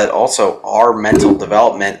people, but also our mental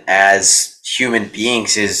development as human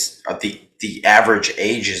beings is the average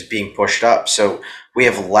age is being pushed up. So we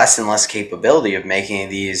have less and less capability of making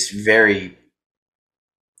these very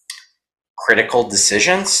critical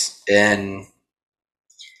decisions and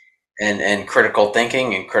critical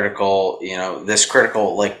thinking and critical, this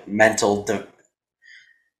critical like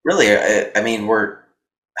really, I mean, we're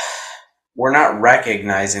not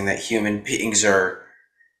recognizing that human beings are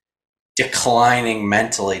declining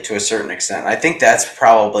mentally to a certain extent. I think that's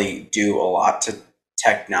probably due a lot to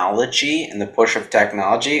technology and the push of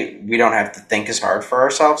technology. We don't have to think as hard for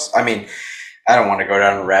ourselves. I mean, I don't want to go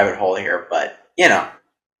down a rabbit hole here, but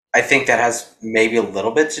I think that has maybe a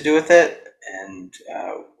little bit to do with it, and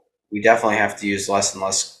we definitely have to use less and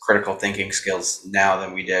less critical thinking skills now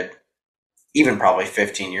than we did even probably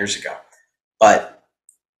 15 years ago. But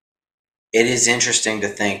it is interesting to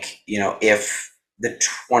think, if the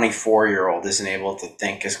 24-year-old isn't able to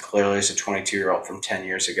think as clearly as a 22-year-old from 10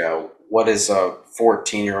 years ago, what is a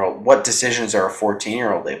 14-year-old? What decisions are a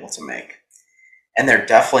 14-year-old able to make? And they're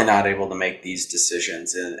definitely not able to make these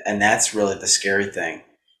decisions, and that's really the scary thing.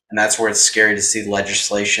 And that's where it's scary to see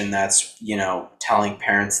legislation that's telling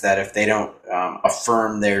parents that if they don't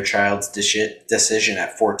affirm their child's decision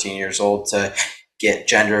at 14 years old to get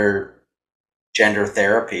gender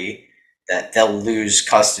therapy, that they'll lose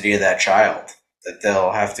custody of that child, that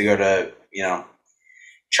they'll have to go to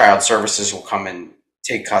child services will come and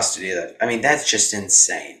take custody of that. I mean, that's just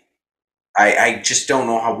insane. I just don't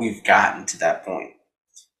know how we've gotten to that point,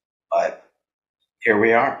 but here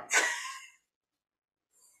we are.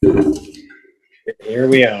 Here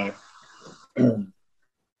we are.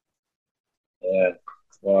 Yeah,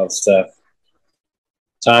 wild stuff.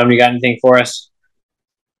 Tom, you got anything for us?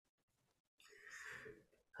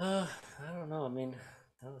 I don't know. I mean,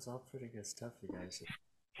 that was all pretty good stuff, you guys.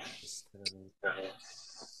 I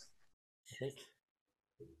think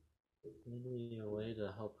maybe a way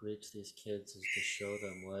to help reach these kids is to show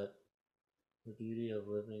them what the beauty of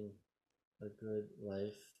living a good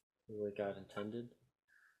life the way God intended.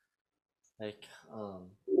 Like, I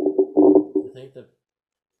think the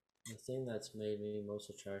thing that's made me most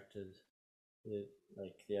attracted to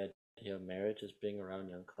like the idea of marriage is being around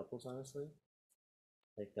young couples, honestly.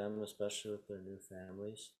 Like them, especially with their new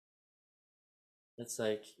families. It's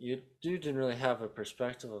like you didn't really have a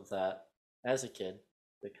perspective of that as a kid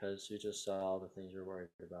because you just saw all the things you're worried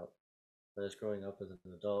about. But as growing up as an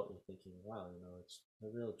adult, you're thinking, wow, it's a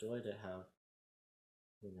real joy to have,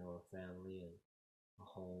 a family and a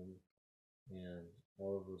home and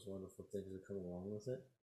all of those wonderful things that come along with it.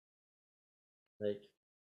 Like,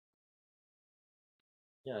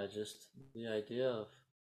 yeah, just the idea of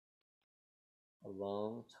a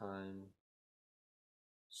long time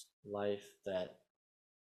life that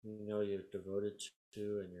you're devoted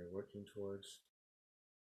to and you're working towards.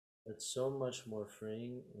 It's so much more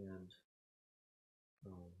freeing and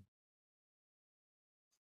um,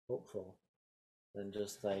 hopeful than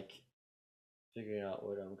just like figuring out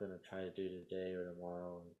what I'm gonna try to do today or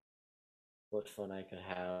tomorrow and what fun I could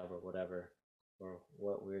have or whatever, or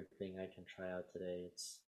what weird thing I can try out today.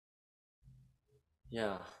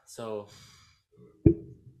 Yeah, so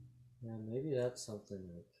yeah, maybe that's something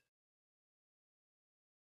like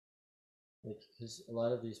because a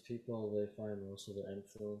lot of these people they find most of their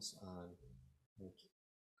influence on like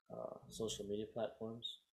social media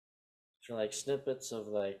platforms for like snippets of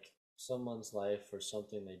like someone's life or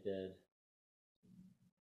something they did.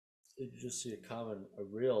 You just see a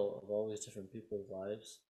reel of all these different people's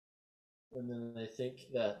lives, and then they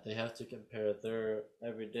think that they have to compare their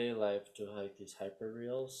everyday life to like these hyper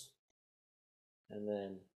reels, and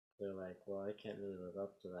then they're like, well, I can't really live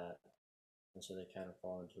up to that, and so they kind of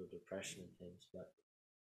fall into a depression and things. But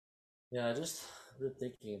yeah, I just been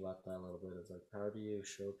thinking about that a little bit. Of like, how do you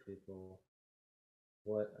show people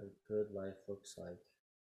what a good life looks like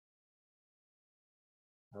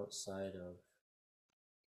outside of,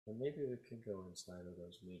 and maybe we could go inside of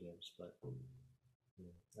those mediums, but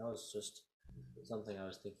that was just something I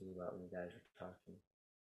was thinking about when you guys were talking.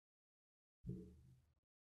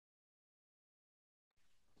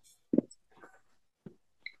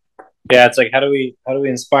 Yeah, it's like how do we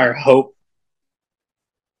inspire hope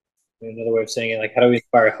Another way of saying it, like how do we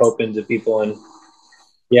inspire hope into people? And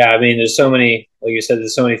yeah, I mean, there's so many, like you said,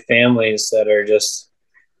 there's so many families that are just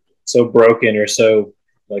so broken or so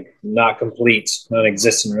like not complete,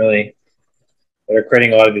 non-existent, really, that are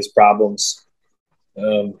creating a lot of these problems,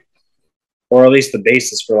 um, or at least the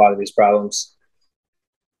basis for a lot of these problems.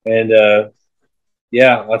 And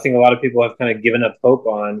yeah, I think a lot of people have kind of given up hope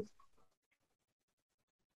on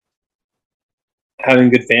having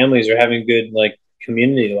good families or having good like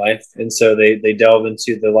community life, and so they delve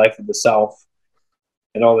into the life of the self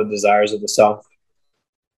and all the desires of the self.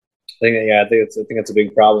 I think it's a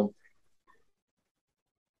big problem.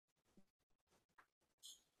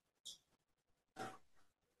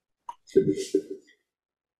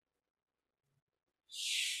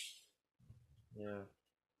 Yeah.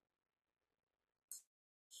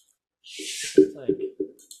 It's like,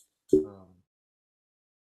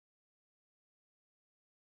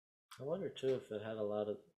 I wonder too if it had a lot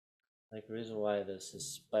of, like, the reason why this has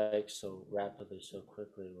spiked so rapidly so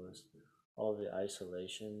quickly was all the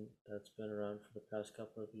isolation that's been around for the past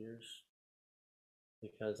couple of years.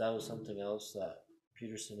 Because that was something else that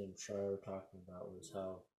Peterson and Frey were talking about, was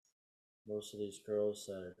how most of these girls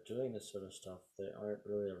that are doing this sort of stuff, they aren't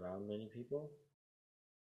really around many people,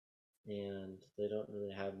 and they don't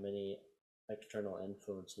really have many external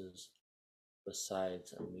influences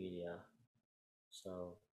besides media.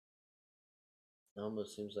 So it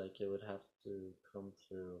almost seems like it would have to come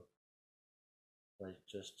through like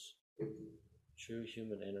just true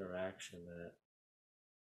human interaction that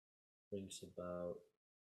brings about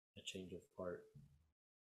a change of heart.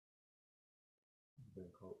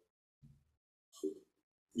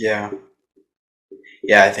 Yeah.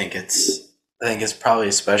 Yeah, I think it's probably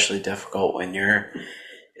especially difficult when you're,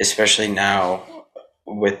 especially now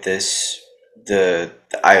with this,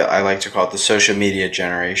 I like to call it the social media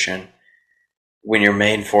generation, when your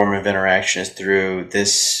main form of interaction is through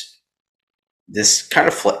this kind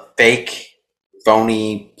of fake,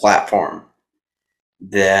 phony platform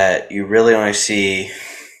that you really only see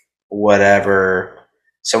whatever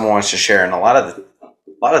someone wants to share, and a lot of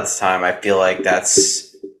the time, I feel like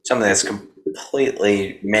that's something that's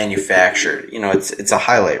completely manufactured. It's a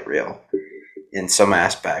highlight reel in some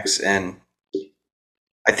aspects, and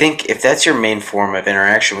I think if that's your main form of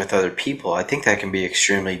interaction with other people, I think that can be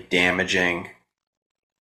extremely damaging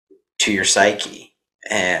to your psyche,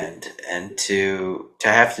 and to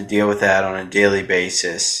have to deal with that on a daily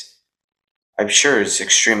basis, I'm sure is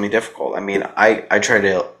extremely difficult. I mean, I try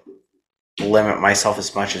to limit myself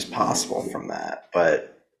as much as possible from that,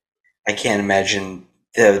 but I can't imagine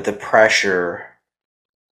the pressure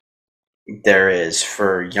there is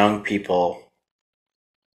for young people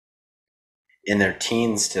in their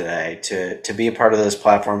teens today to be a part of those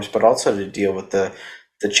platforms, but also to deal with the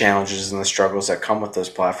challenges and the struggles that come with those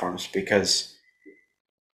platforms. Because,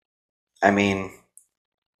 I mean,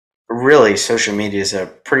 really, social media is a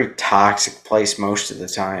pretty toxic place most of the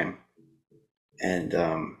time. And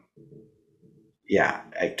yeah,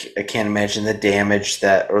 I can't imagine the damage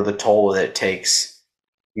that, or the toll that it takes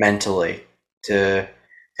mentally to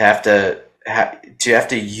have to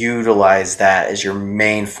utilize that as your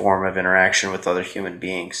main form of interaction with other human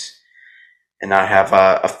beings, and not have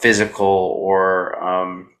a physical or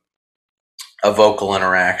a vocal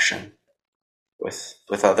interaction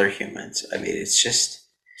with other humans. I mean, it's just,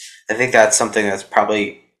 I think that's something that's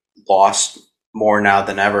probably lost more now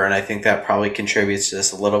than ever, and I think that probably contributes to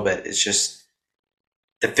this a little bit. It's just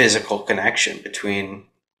the physical connection between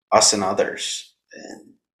us and others.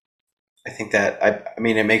 And I think that, I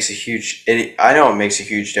mean, it makes a huge. I know it makes a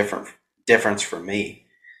huge difference for me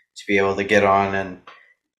to be able to get on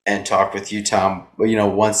and talk with you, Tom.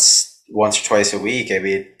 Once or twice a week. I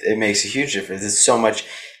mean, it makes a huge difference. It's so much.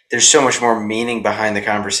 There's so much more meaning behind the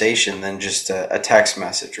conversation than just a text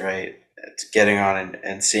message, right? It's getting on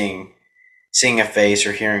and seeing a face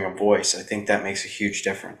or hearing a voice. I think that makes a huge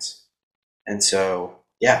difference. And so,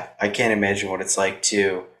 yeah, I can't imagine what it's like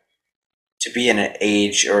to be in an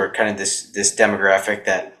age, or kind of this demographic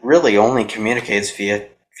that really only communicates via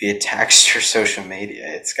text or social media.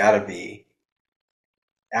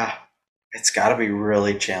 Yeah, it's got to be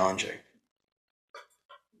really challenging.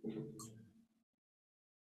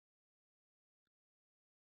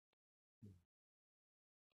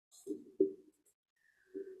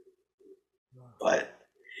 But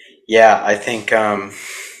yeah, I think I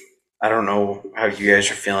don't know how you guys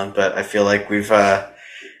are feeling, but I feel like we've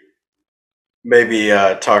maybe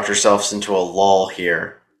talked ourselves into a lull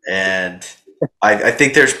here, and I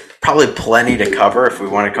think there's probably plenty to cover if we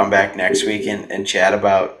want to come back next week and chat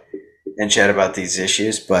about these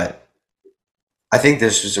issues. But I think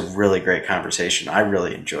this was a really great conversation. I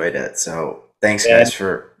really enjoyed it. So thanks, Yeah, guys,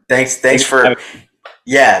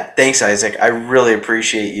 thanks, Isaac. I really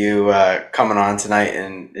appreciate you coming on tonight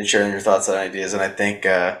and sharing your thoughts and ideas. And I think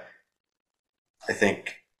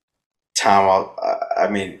Tom, I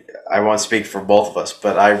mean, I won't speak for both of us,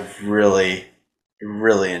 but I really,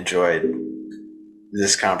 really enjoyed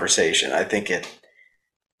this conversation. I think it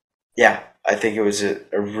was a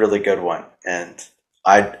really good one, and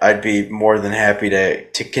I'd be more than happy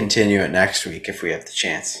to continue it next week if we have the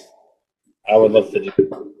chance. I would love to do.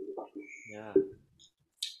 Yeah.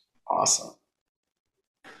 Awesome.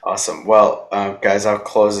 Well, guys, I'll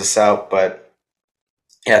close this out, but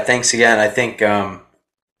yeah, thanks again. I think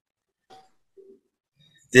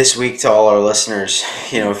this week to all our listeners,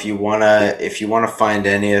 if you wanna find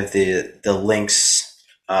any of the links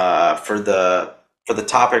for the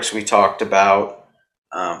topics we talked about,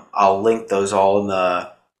 I'll link those all in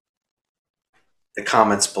the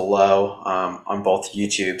comments below on both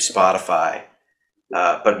YouTube, Spotify.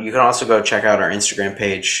 But you can also go check out our Instagram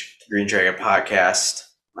page, Green Dragon Podcast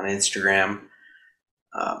on Instagram.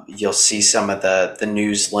 You'll see some of the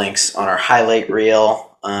news links on our highlight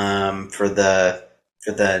reel for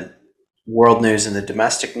the world news and the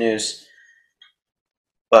domestic news.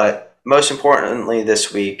 But most importantly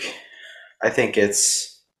this week, I think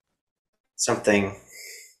it's something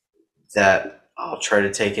that I'll try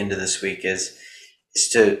to take into this week is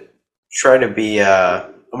to try to be a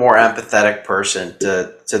more empathetic person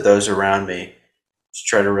to those around me, to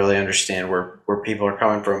try to really understand where people are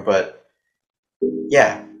coming from. But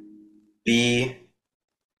yeah, be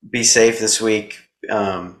safe this week.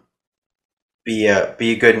 Be a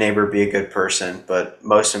good neighbor, be a good person, but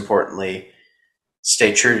most importantly,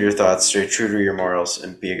 stay true to your thoughts, stay true to your morals,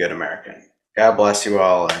 and be a good American. God bless you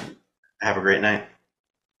all, and have a great night.